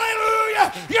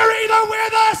 Hallelujah. You're either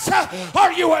with us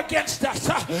or you against us.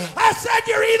 I said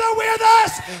you're either with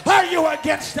us or you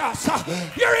against us.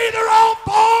 You're either on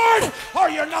board or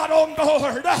you're not on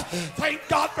board. Thank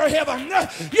God for heaven.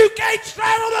 You can't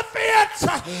straddle the fence.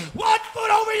 1 foot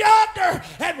over yonder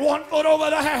and 1 foot over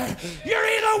there. You're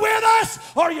either with us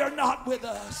or you're not with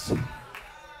us. Come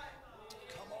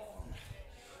on.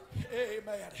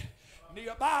 Amen.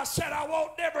 Nehemiah said, I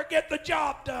won't never get the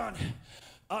job done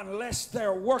unless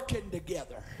they're working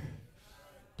together.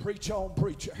 Preach on,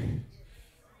 preacher.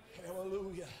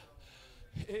 Hallelujah.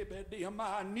 Amen.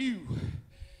 Nehemiah knew,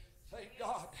 thank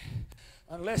God,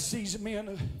 unless these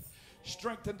men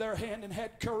strengthened their hand and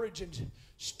had courage and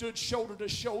stood shoulder to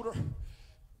shoulder,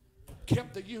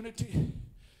 kept the unity.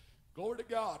 Glory to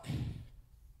God.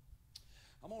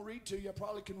 I'm going to read to you. I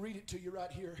probably can read it to you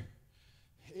right here.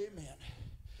 Amen.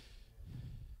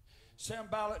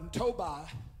 Sanballat and Tobiah,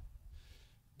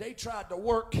 they tried to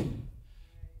work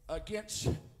against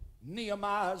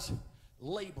Nehemiah's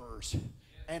laborers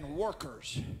and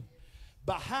workers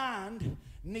behind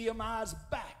Nehemiah's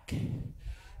back.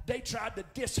 They tried to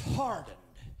dishearten,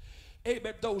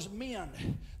 amen, those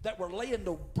men that were laying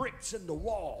the bricks in the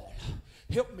wall.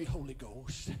 Help me, Holy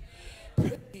Ghost.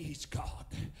 Praise God.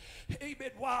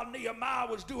 Amen. While Nehemiah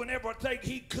was doing everything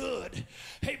he could,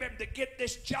 amen, to get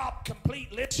this job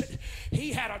complete, listen,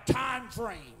 he had a time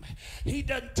frame. He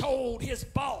done told his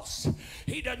boss,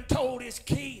 he done told his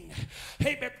king,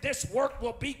 amen, this work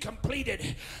will be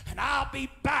completed and I'll be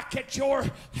back at your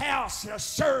house to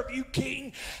serve you,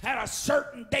 king, at a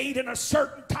certain date and a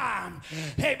certain time.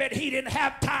 Amen. He didn't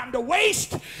have time to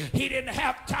waste. He didn't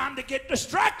have time to get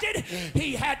distracted.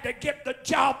 He had to get the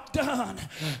job done.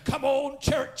 Come on,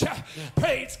 church.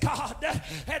 Praise God.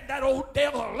 And that old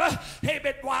devil,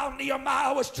 amen, while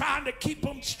Nehemiah was trying to keep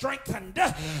them strengthened,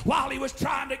 while he was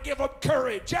trying to give them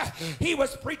courage, he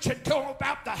was preaching to them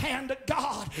about the hand of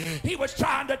God. He was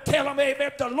trying to tell them,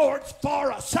 amen, the Lord's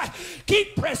for us.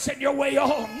 Keep pressing your way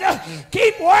on.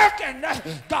 Keep working.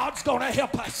 God's going to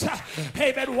help us.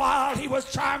 Amen. While he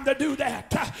was trying to do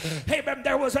that, amen,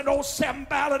 there was an old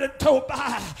Sanballat and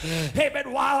Tobiah.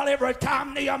 Amen. While every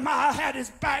time Nehemiah had his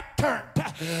back turned,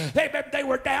 amen, they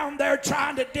were down there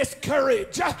trying to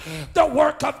discourage the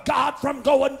work of God from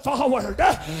going forward.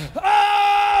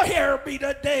 Oh, here be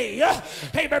the day.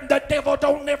 Amen. The devil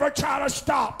don't never try to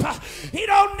stop. He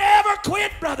don't never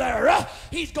quit, brother.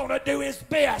 He's going to do his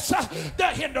best to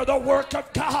hinder the work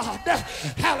of God.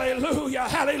 Hallelujah.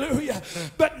 Hallelujah.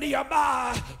 But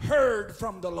Nehemiah heard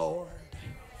from the Lord.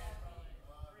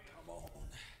 Come on.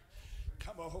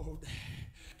 Come on.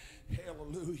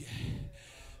 Hallelujah.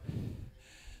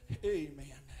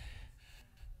 Amen.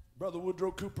 Brother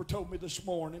Woodrow Cooper told me this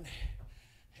morning,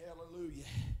 hallelujah,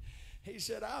 he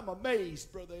said, I'm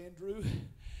amazed, Brother Andrew.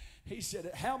 He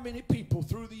said, how many people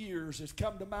through the years has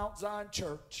come to Mount Zion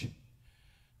Church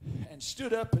and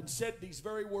stood up and said these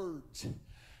very words.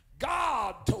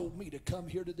 God told me to come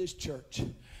here to this church.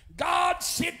 God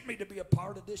sent me to be a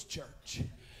part of this church.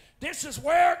 This is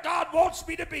where God wants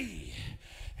me to be.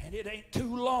 And it ain't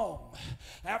too long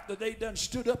after they done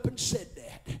stood up and said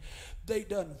that, they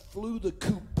done flew the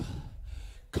coop.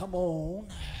 Come on.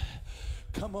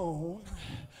 Come on.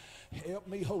 Help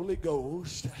me, Holy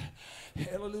Ghost.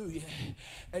 Hallelujah.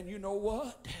 And you know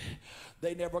what?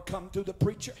 They never come to the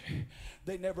preacher.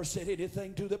 They never said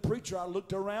anything to the preacher. I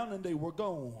looked around and they were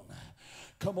gone.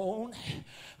 Come on.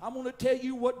 I'm going to tell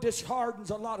you what disheartens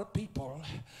a lot of people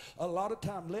a lot of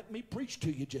time. Let me preach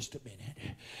to you just a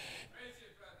minute.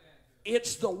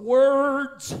 It's the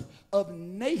words of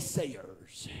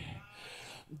naysayers.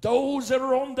 Those that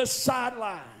are on the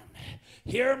sideline.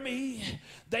 Hear me.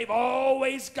 They've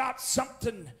always got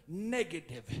something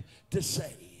negative to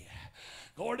say.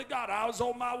 Glory to God. I was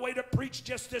on my way to preach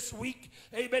just this week.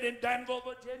 Amen. In Danville,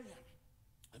 Virginia.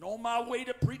 And on my way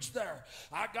to preach there,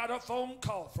 I got a phone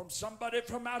call from somebody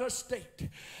from out of state.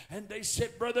 And they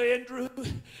said, Brother Andrew,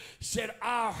 said,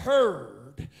 I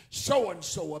heard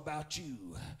so-and-so about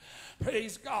you.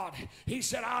 Praise God. He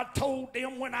said, I told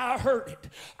them when I heard it,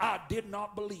 I did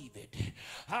not believe it.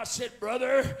 I said,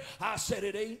 brother, I said,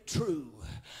 it ain't true.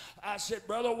 I said,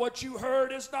 brother, what you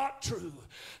heard is not true.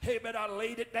 Hey, but I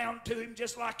laid it down to him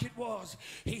just like it was.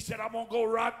 He said, I'm going to go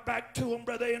right back to him,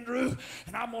 Brother Andrew,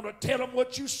 and I'm going to tell him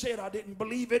what you said. I didn't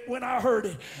believe it when I heard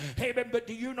it. Hey, but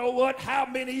do you know what? How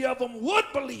many of them would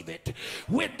believe it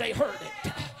when they heard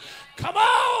it? Come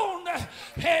on.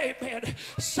 Amen.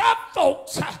 Some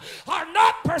folks are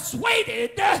not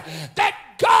persuaded that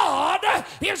God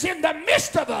is in the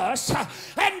midst of us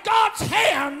and God's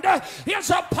hand is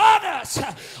upon us.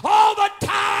 All the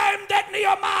time that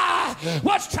Nehemiah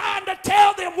was trying to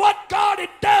tell them what God had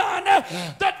done,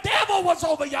 the devil was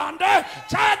over yonder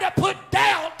trying to put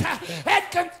doubt and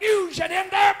confusion in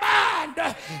their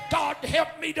mind. God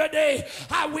help me today.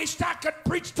 I wished I could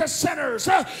preach to sinners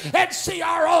and see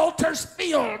our altars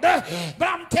filled, but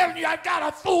I'm telling you, I've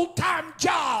got a full-time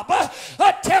job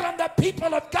telling the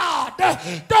people of God,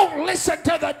 don't listen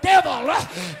to the devil.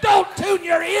 Don't tune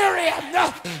your ear in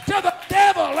to the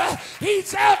devil.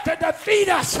 He's out to defeat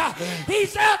us.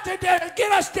 He's out to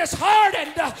get us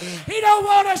disheartened. He don't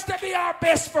want us to be our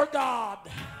best for God.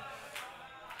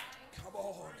 Come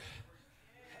on.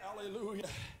 Hallelujah.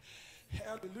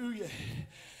 Hallelujah.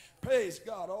 Praise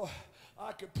God. Oh,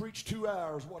 I could preach 2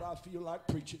 hours what I feel like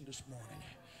preaching this morning.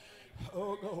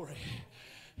 Oh, glory.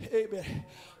 Amen.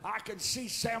 I can see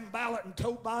Sanballat and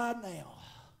Tobiah now.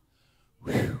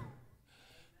 Whew.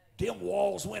 Them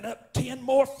walls went up 10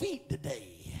 more feet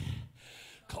today.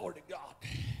 Glory to God.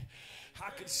 I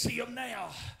can see them now.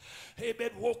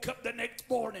 Amen. Woke up the next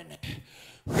morning.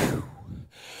 Whew.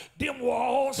 Them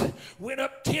walls went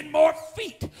up 10 more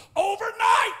feet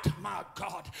overnight. My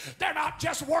God. They're not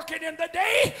just working in the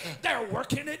day, they're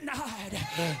working at night.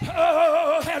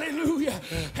 Oh, hallelujah.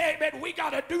 Amen. We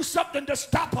got to do something to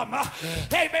stop them.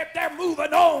 Amen. They're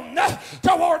moving on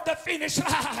toward the finish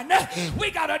line.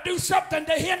 We got to do something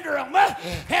to hinder them.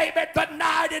 Amen. But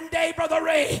night and day, Brother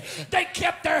Ray, they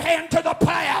kept their hand to the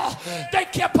plow. They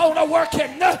kept on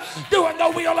working, doing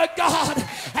the will of God.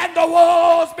 And the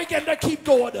walls began to keep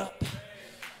going up.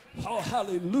 Oh,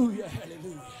 hallelujah,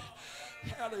 hallelujah,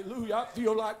 hallelujah. I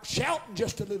feel like shouting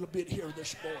just a little bit here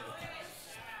this morning.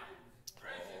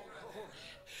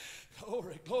 Oh,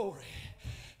 glory, glory,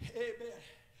 amen,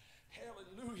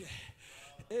 hallelujah.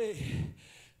 Hey,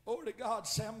 glory to God.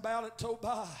 Sanballat,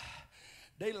 Tobiah,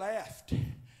 they laughed,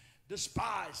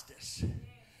 despised us.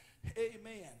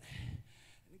 Amen.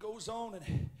 And goes on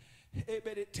and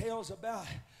amen, it tells about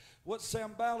what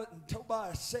Sanballat and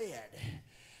Tobiah said.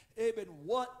 Amen.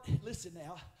 What, listen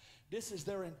now, this is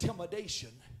their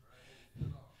intimidation.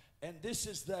 And this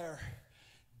is their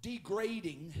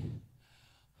degrading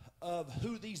of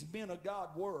who these men of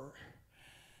God were.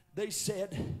 They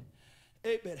said,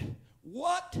 amen,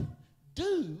 what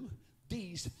do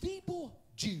these feeble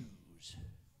Jews,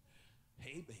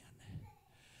 amen,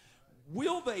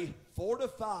 will they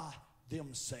fortify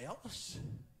themselves?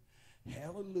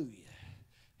 Hallelujah.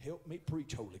 Help me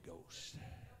preach, Holy Ghost.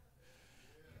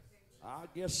 I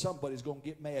guess somebody's going to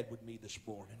get mad with me this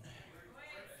morning.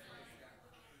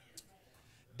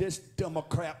 This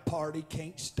Democrat party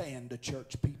can't stand the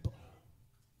church people.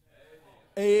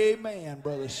 Amen,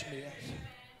 Brother Smith.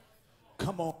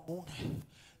 Come on.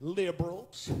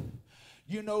 Liberals.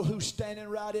 You know who's standing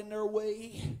right in their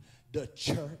way? The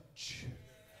church.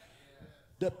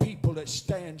 The people that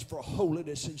stands for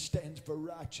holiness and stands for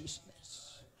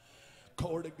righteousness.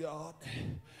 Glory to God.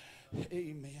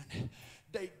 Amen.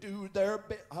 They do their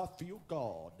best. I feel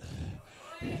God.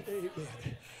 Amen.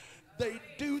 They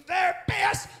do their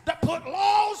best to put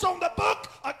laws on the book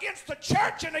against the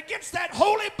church and against that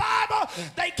holy Bible.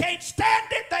 They can't stand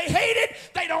it. They hate it.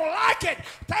 They don't like it.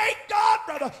 Thank God,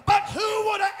 brother. But who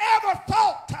would have ever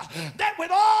thought that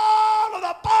with all of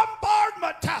the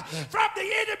bombardment from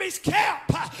the enemy's camp,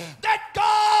 that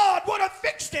God would have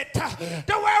fixed it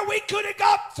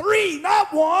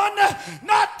not one,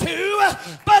 not two,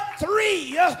 but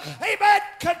three, amen,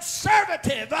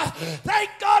 conservative, thank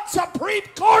God, Supreme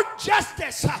Court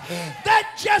justice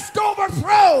that just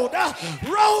overthrown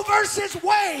Roe versus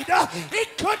Wade.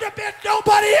 It couldn't have been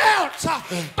nobody else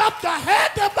but the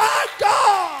hand of my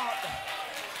God.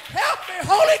 Help me,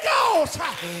 Holy Ghost.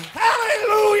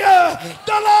 Hallelujah.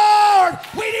 The Lord.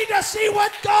 We need to see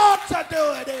what God's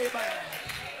doing. Amen.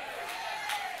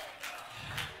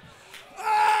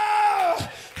 Oh,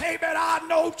 amen. I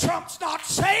know Trump's not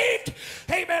saved.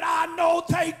 Amen. I know,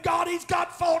 thank God, he's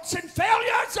got faults and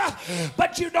failures.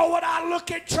 But you know what I look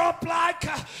at Trump like?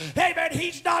 Amen.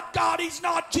 He's not God. He's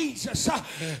not Jesus.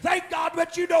 Thank God.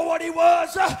 But you know what he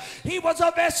was? He was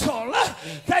a vessel.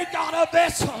 Thank God, a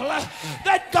vessel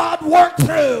that God worked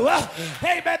through.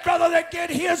 Amen, brother, that get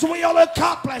his will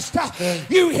accomplished.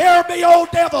 You hear me, old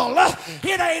devil?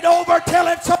 It ain't over till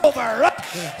it's over.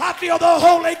 I feel the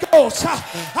Holy Ghost.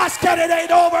 I said it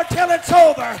ain't over till it's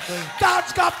over.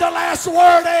 God's got the last word.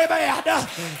 Amen.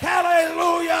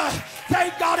 Hallelujah.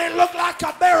 Thank God, it looked like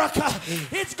America.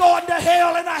 It's going to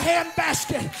hell in a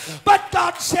handbasket. But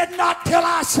God said, not till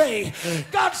I say.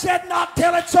 God said, not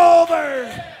till it's over.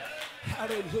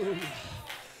 Hallelujah.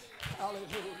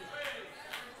 Hallelujah.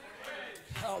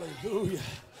 Hallelujah.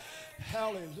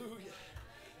 Hallelujah.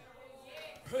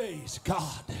 Praise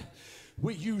God.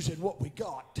 We're using what we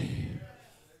got.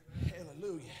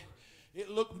 Hallelujah. It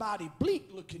looked mighty bleak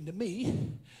looking to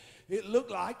me. It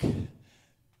looked like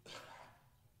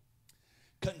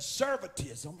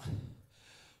conservatism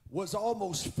was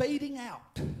almost fading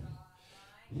out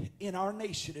in our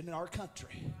nation and in our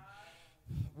country.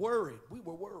 Worried. We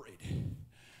were worried.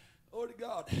 Oh, to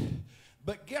God.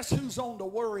 But guess who's on the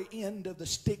worry end of the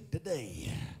stick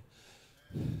today?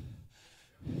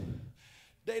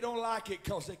 They don't like it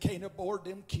because they can't afford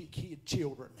them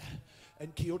children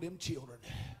and kill them children.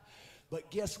 But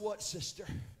guess what, sister?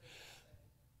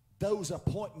 Those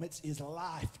appointments is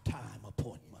lifetime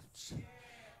appointments.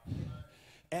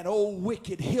 And old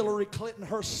wicked Hillary Clinton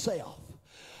herself,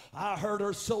 I heard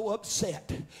her so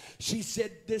upset. She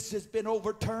said this has been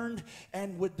overturned,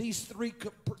 and with these three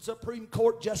Supreme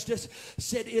Court justices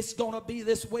said it's going to be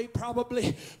this way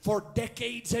probably for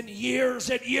decades and years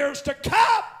to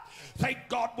come. Thank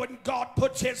God when God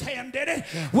puts his hand in it,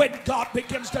 when God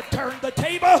begins to turn the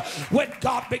table, when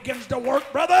God begins to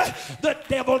work, brother, the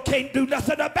devil can't do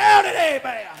nothing about it.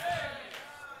 Amen.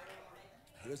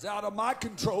 It was out of my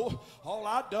control. All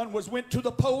I done was went to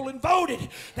the poll and voted.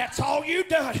 That's all you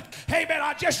done. Amen.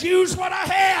 I just used what I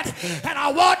had, and I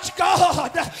watched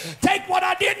God take what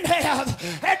I didn't have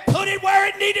and put it where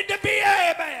it needed to be.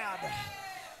 Amen.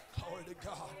 Glory to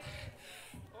God.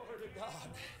 Glory to God.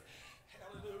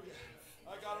 Hallelujah.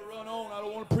 I got to run on. I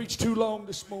don't want to preach too long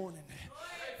this morning.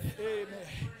 Amen.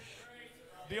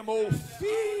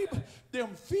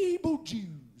 Them feeble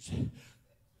Jews.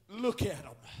 Look at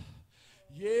them.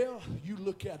 Yeah, you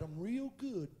look at them real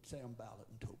good, Sanballat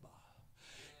and Tobiah.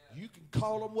 You can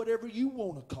call them whatever you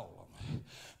want to call them.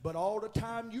 But all the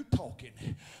time you're talking,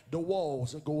 the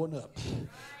walls are going up.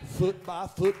 Foot by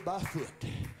foot by foot.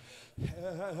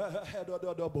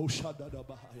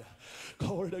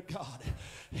 Glory to God.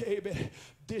 Amen.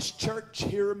 This church,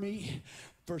 hear me,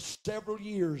 for several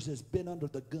years has been under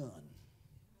the gun.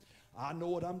 I know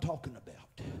what I'm talking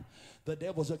about. The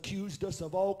devil's accused us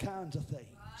of all kinds of things.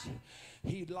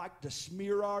 He'd like to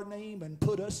smear our name and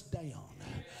put us down.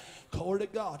 Glory to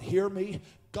God. Hear me.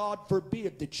 God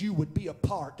forbid that you would be a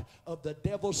part of the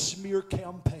devil's smear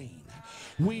campaign.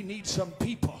 We need some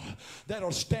people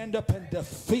that'll stand up and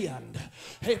defend,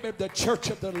 amen, the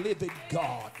church of the living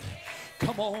God.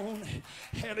 Come on.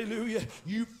 Hallelujah.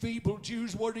 You feeble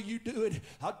Jews, what are you doing?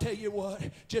 I'll tell you what.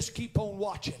 Just keep on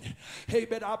watching.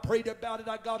 Amen. I prayed about it.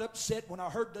 I got upset when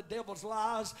I heard the devil's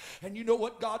lies. And you know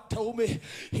what God told me?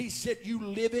 He said, you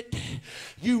live it.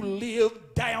 You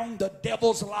live down the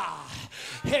devil's lie.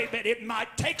 Amen. It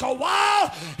might take a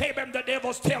while. Amen. The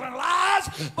devil's telling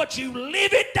lies. But you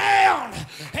live it down.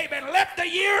 Amen. Let the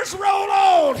years roll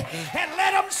on. And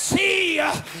let them see.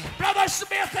 Brother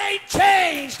Smith ain't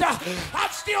changed. I'm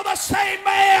still the same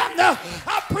man.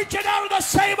 I'm preaching out of the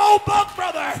same old book,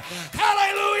 brother.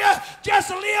 Hallelujah.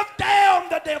 Just live down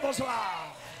the devil's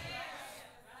lie.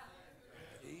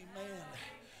 Amen.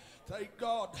 Thank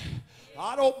God.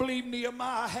 I don't believe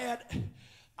Nehemiah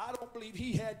I don't believe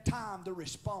he had time to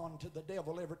respond to the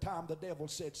devil every time the devil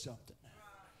said something.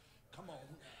 Come on.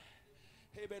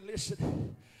 Hey, man,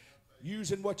 listen.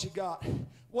 Using what you got.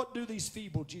 What do these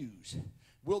feeble Jews?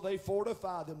 Will they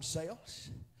fortify themselves?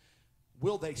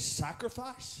 Will they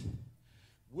sacrifice?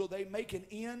 Will they make an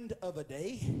end of a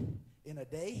day in a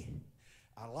day?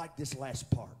 I like this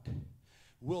last part.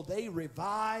 will they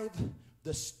revive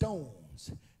the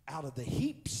stones out of the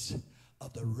heaps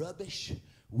of the rubbish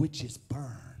which is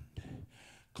burned.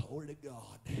 Glory to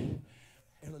God.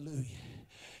 Hallelujah.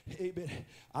 Amen.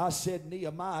 I said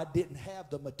Nehemiah didn't have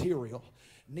the material.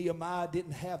 Nehemiah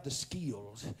didn't have the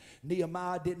skills.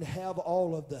 Nehemiah didn't have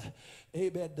all of the,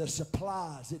 amen, the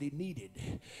supplies that he needed.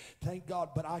 Thank God.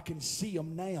 But I can see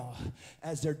them now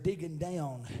as they're digging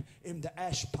down in the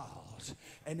ash piles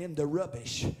and in the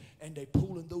rubbish, and they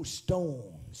pulling those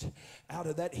stones out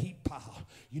of that heap pile.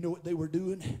 You know what they were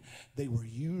doing? They were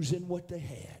using what they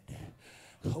had.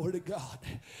 Glory to God.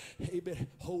 Amen.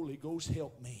 Holy Ghost,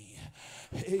 help me.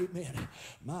 Amen.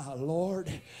 My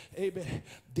Lord. Amen.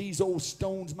 These old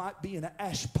stones might be in an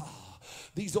ash pile.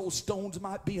 These old stones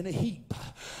might be in a heap.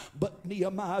 But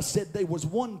Nehemiah said they was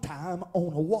one time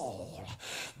on a wall.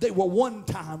 They were one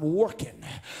time working.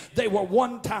 They were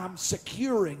one time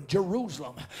securing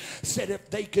Jerusalem. Said if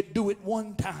they could do it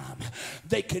one time,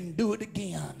 they can do it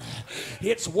again.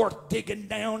 It's worth digging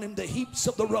down in the heaps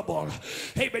of the rubble.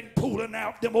 They've been pulling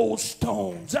out them old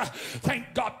stones.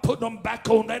 Thank God, putting them back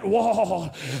on that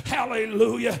wall.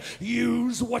 Hallelujah.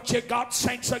 Use what you got,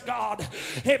 saints of God.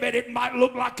 Amen. It might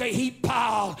look like a heap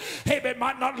pile. Amen. It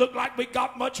might not look like we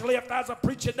got much left. I was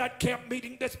preaching that camp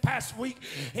meeting this past week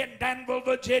in Danville,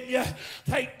 Virginia.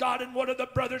 Thank God. And one of the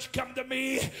brothers come to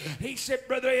me. He said,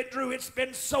 Brother Andrew, it's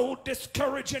been so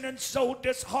discouraging and so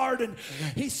disheartened.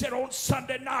 He said, on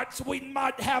Sunday nights we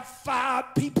might have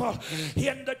 5 people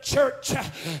in the church.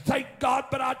 Thank God.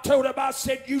 But I told him, I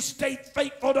said, you stay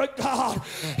faithful to God.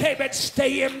 Amen.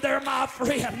 Stay in there, my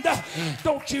friend.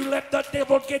 Don't you let the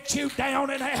devil get you down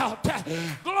and out.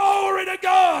 Glory to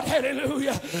God.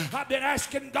 Hallelujah. I've been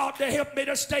asking God to help me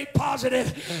to stay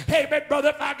positive. Amen, brother.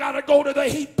 If I got to go to the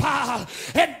heap pile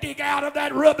and dig out of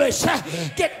that rubbish,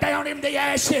 get down in the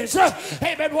ashes.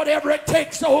 Amen. Whatever it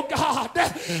takes, oh God.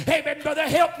 Amen, brother.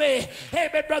 Help me.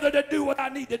 Amen, brother, to do what I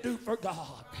need to do for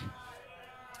God.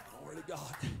 Glory to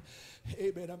God.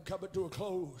 Amen. I'm coming to a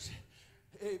close.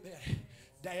 Amen.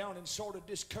 Down and sort of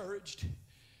discouraged.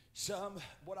 Some,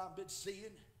 what I've been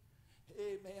seeing.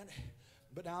 Amen.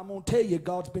 But now I'm going to tell you,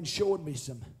 God's been showing me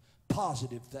some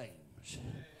positive things.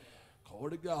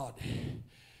 Glory to God.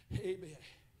 Amen.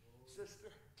 Sister,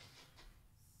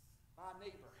 my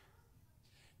neighbor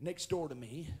next door to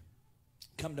me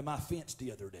come to my fence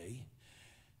the other day.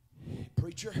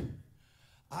 Preacher,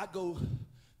 I go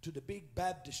to the big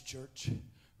Baptist church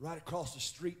right across the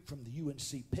street from the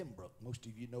UNC Pembroke. Most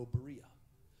of you know Berea.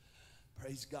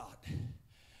 Praise God.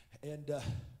 And,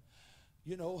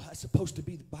 you know, that's supposed to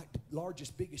be the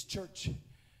largest, biggest church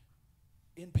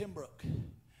in Pembroke.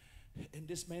 And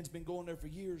this man's been going there for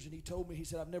years, and he told me, he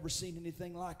said, I've never seen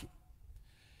anything like it.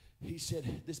 He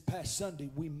said, this past Sunday,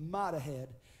 we might have had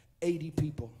 80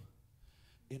 people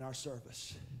in our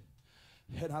service.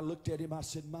 And I looked at him, I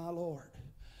said, my Lord.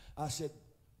 I said,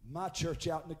 my church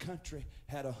out in the country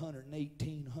had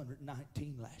 118,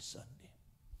 119 last Sunday.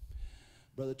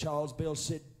 Brother Charles Bell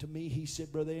said to me, he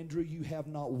said, Brother Andrew, you have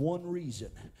not one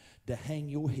reason to hang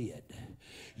your head.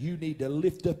 You need to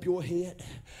lift up your head.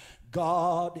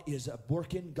 God is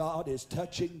working. God is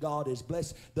touching. God is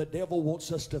blessed. The devil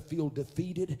wants us to feel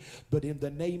defeated, but in the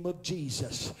name of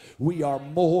Jesus, we are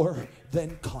more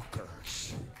than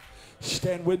conquerors.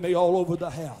 Stand with me all over the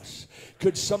house.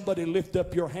 Could somebody lift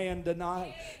up your hand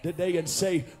today and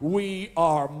say, we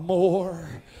are more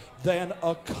than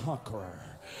a conqueror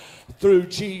through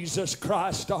Jesus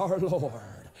Christ our Lord.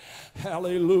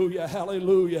 Hallelujah,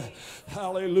 hallelujah,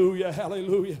 hallelujah,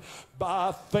 hallelujah.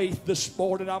 By faith this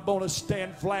morning, I'm going to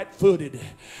stand flat-footed.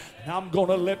 And I'm going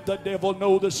to let the devil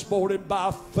know this morning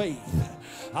by faith.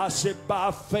 I said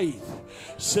by faith,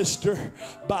 sister,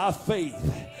 by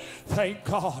faith. Thank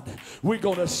God we're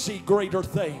going to see greater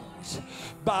things.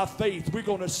 By faith, we're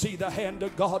going to see the hand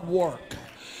of God work.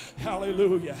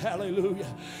 Hallelujah, hallelujah.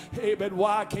 Amen.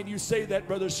 Why can you say that,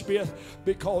 Brother Smith?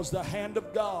 Because the hand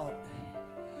of God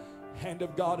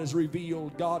is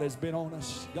revealed. God has been on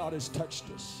us. God has touched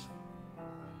us.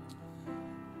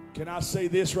 Can I say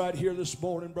this right here this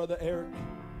morning, Brother Eric?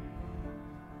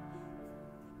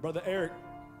 Brother Eric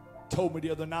told me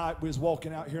the other night, we was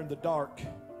walking out here in the dark.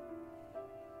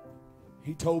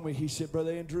 He told me, he said,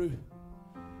 Brother Andrew,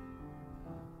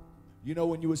 you know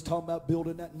when you was talking about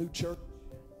building that new church?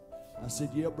 I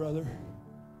said, yeah, brother.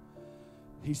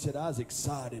 He said, I was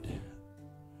excited,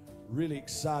 really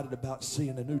excited about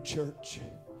seeing a new church.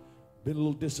 Been a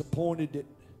little disappointed that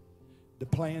the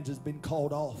plans has been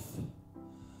called off.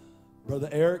 Brother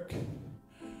Eric,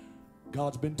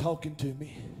 God's been talking to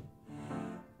me.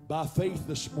 By faith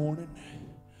this morning,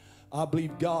 I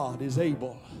believe God is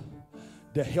able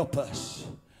to help us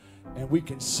and we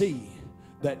can see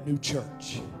that new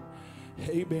church.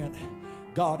 Amen.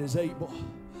 God is able.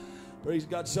 Praise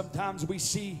God. Sometimes we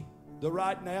see the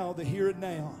right now, the here and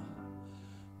now.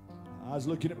 I was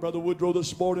looking at Brother Woodrow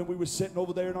this morning. We were sitting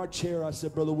over there in our chair. I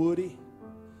said, Brother Woody,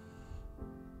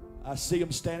 I see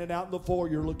him standing out in the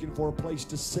foyer looking for a place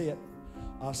to sit.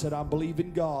 I said, I believe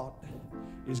in God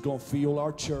is going to fill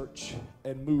our church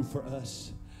and move for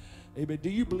us. Amen. Do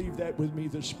you believe that with me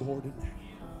this morning?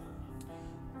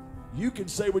 You can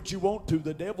say what you want to.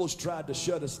 The devil's tried to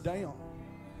shut us down.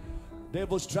 The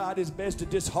devil's tried his best to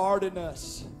dishearten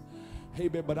us.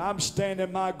 Amen. But I'm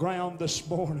standing my ground this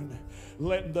morning,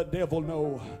 letting the devil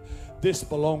know this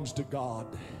belongs to God.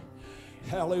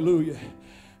 Hallelujah.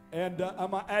 And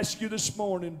I'm going to ask you this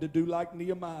morning to do like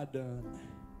Nehemiah done.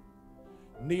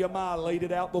 Nehemiah laid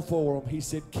it out before him. He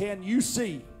said, can you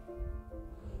see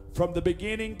from the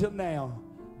beginning to now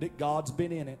that God's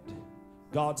been in it?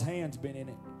 God's hand's been in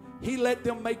it. He let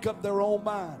them make up their own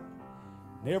mind.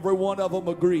 And every one of them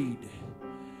agreed.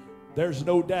 There's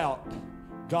no doubt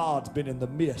God's been in the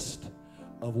midst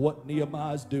of what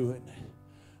Nehemiah's doing.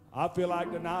 I feel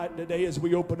like today as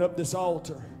we open up this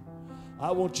altar,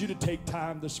 I want you to take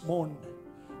time this morning.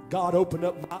 God, open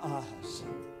up my eyes.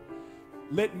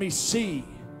 Let me see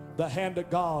the hand of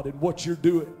God in what you're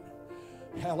doing.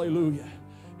 Hallelujah.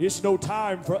 It's no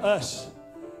time for us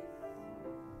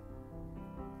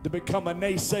to become a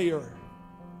naysayer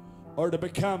or to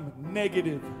become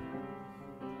negative.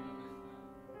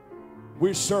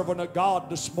 We're serving a God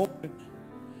this morning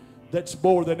that's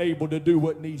more than able to do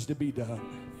what needs to be done.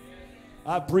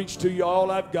 I preached to you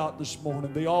all I've got this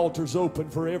morning. The altar's open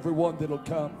for everyone that'll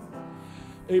come.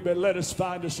 Amen. Let us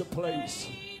find us a place.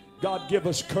 God, give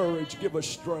us courage. Give us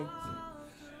strength.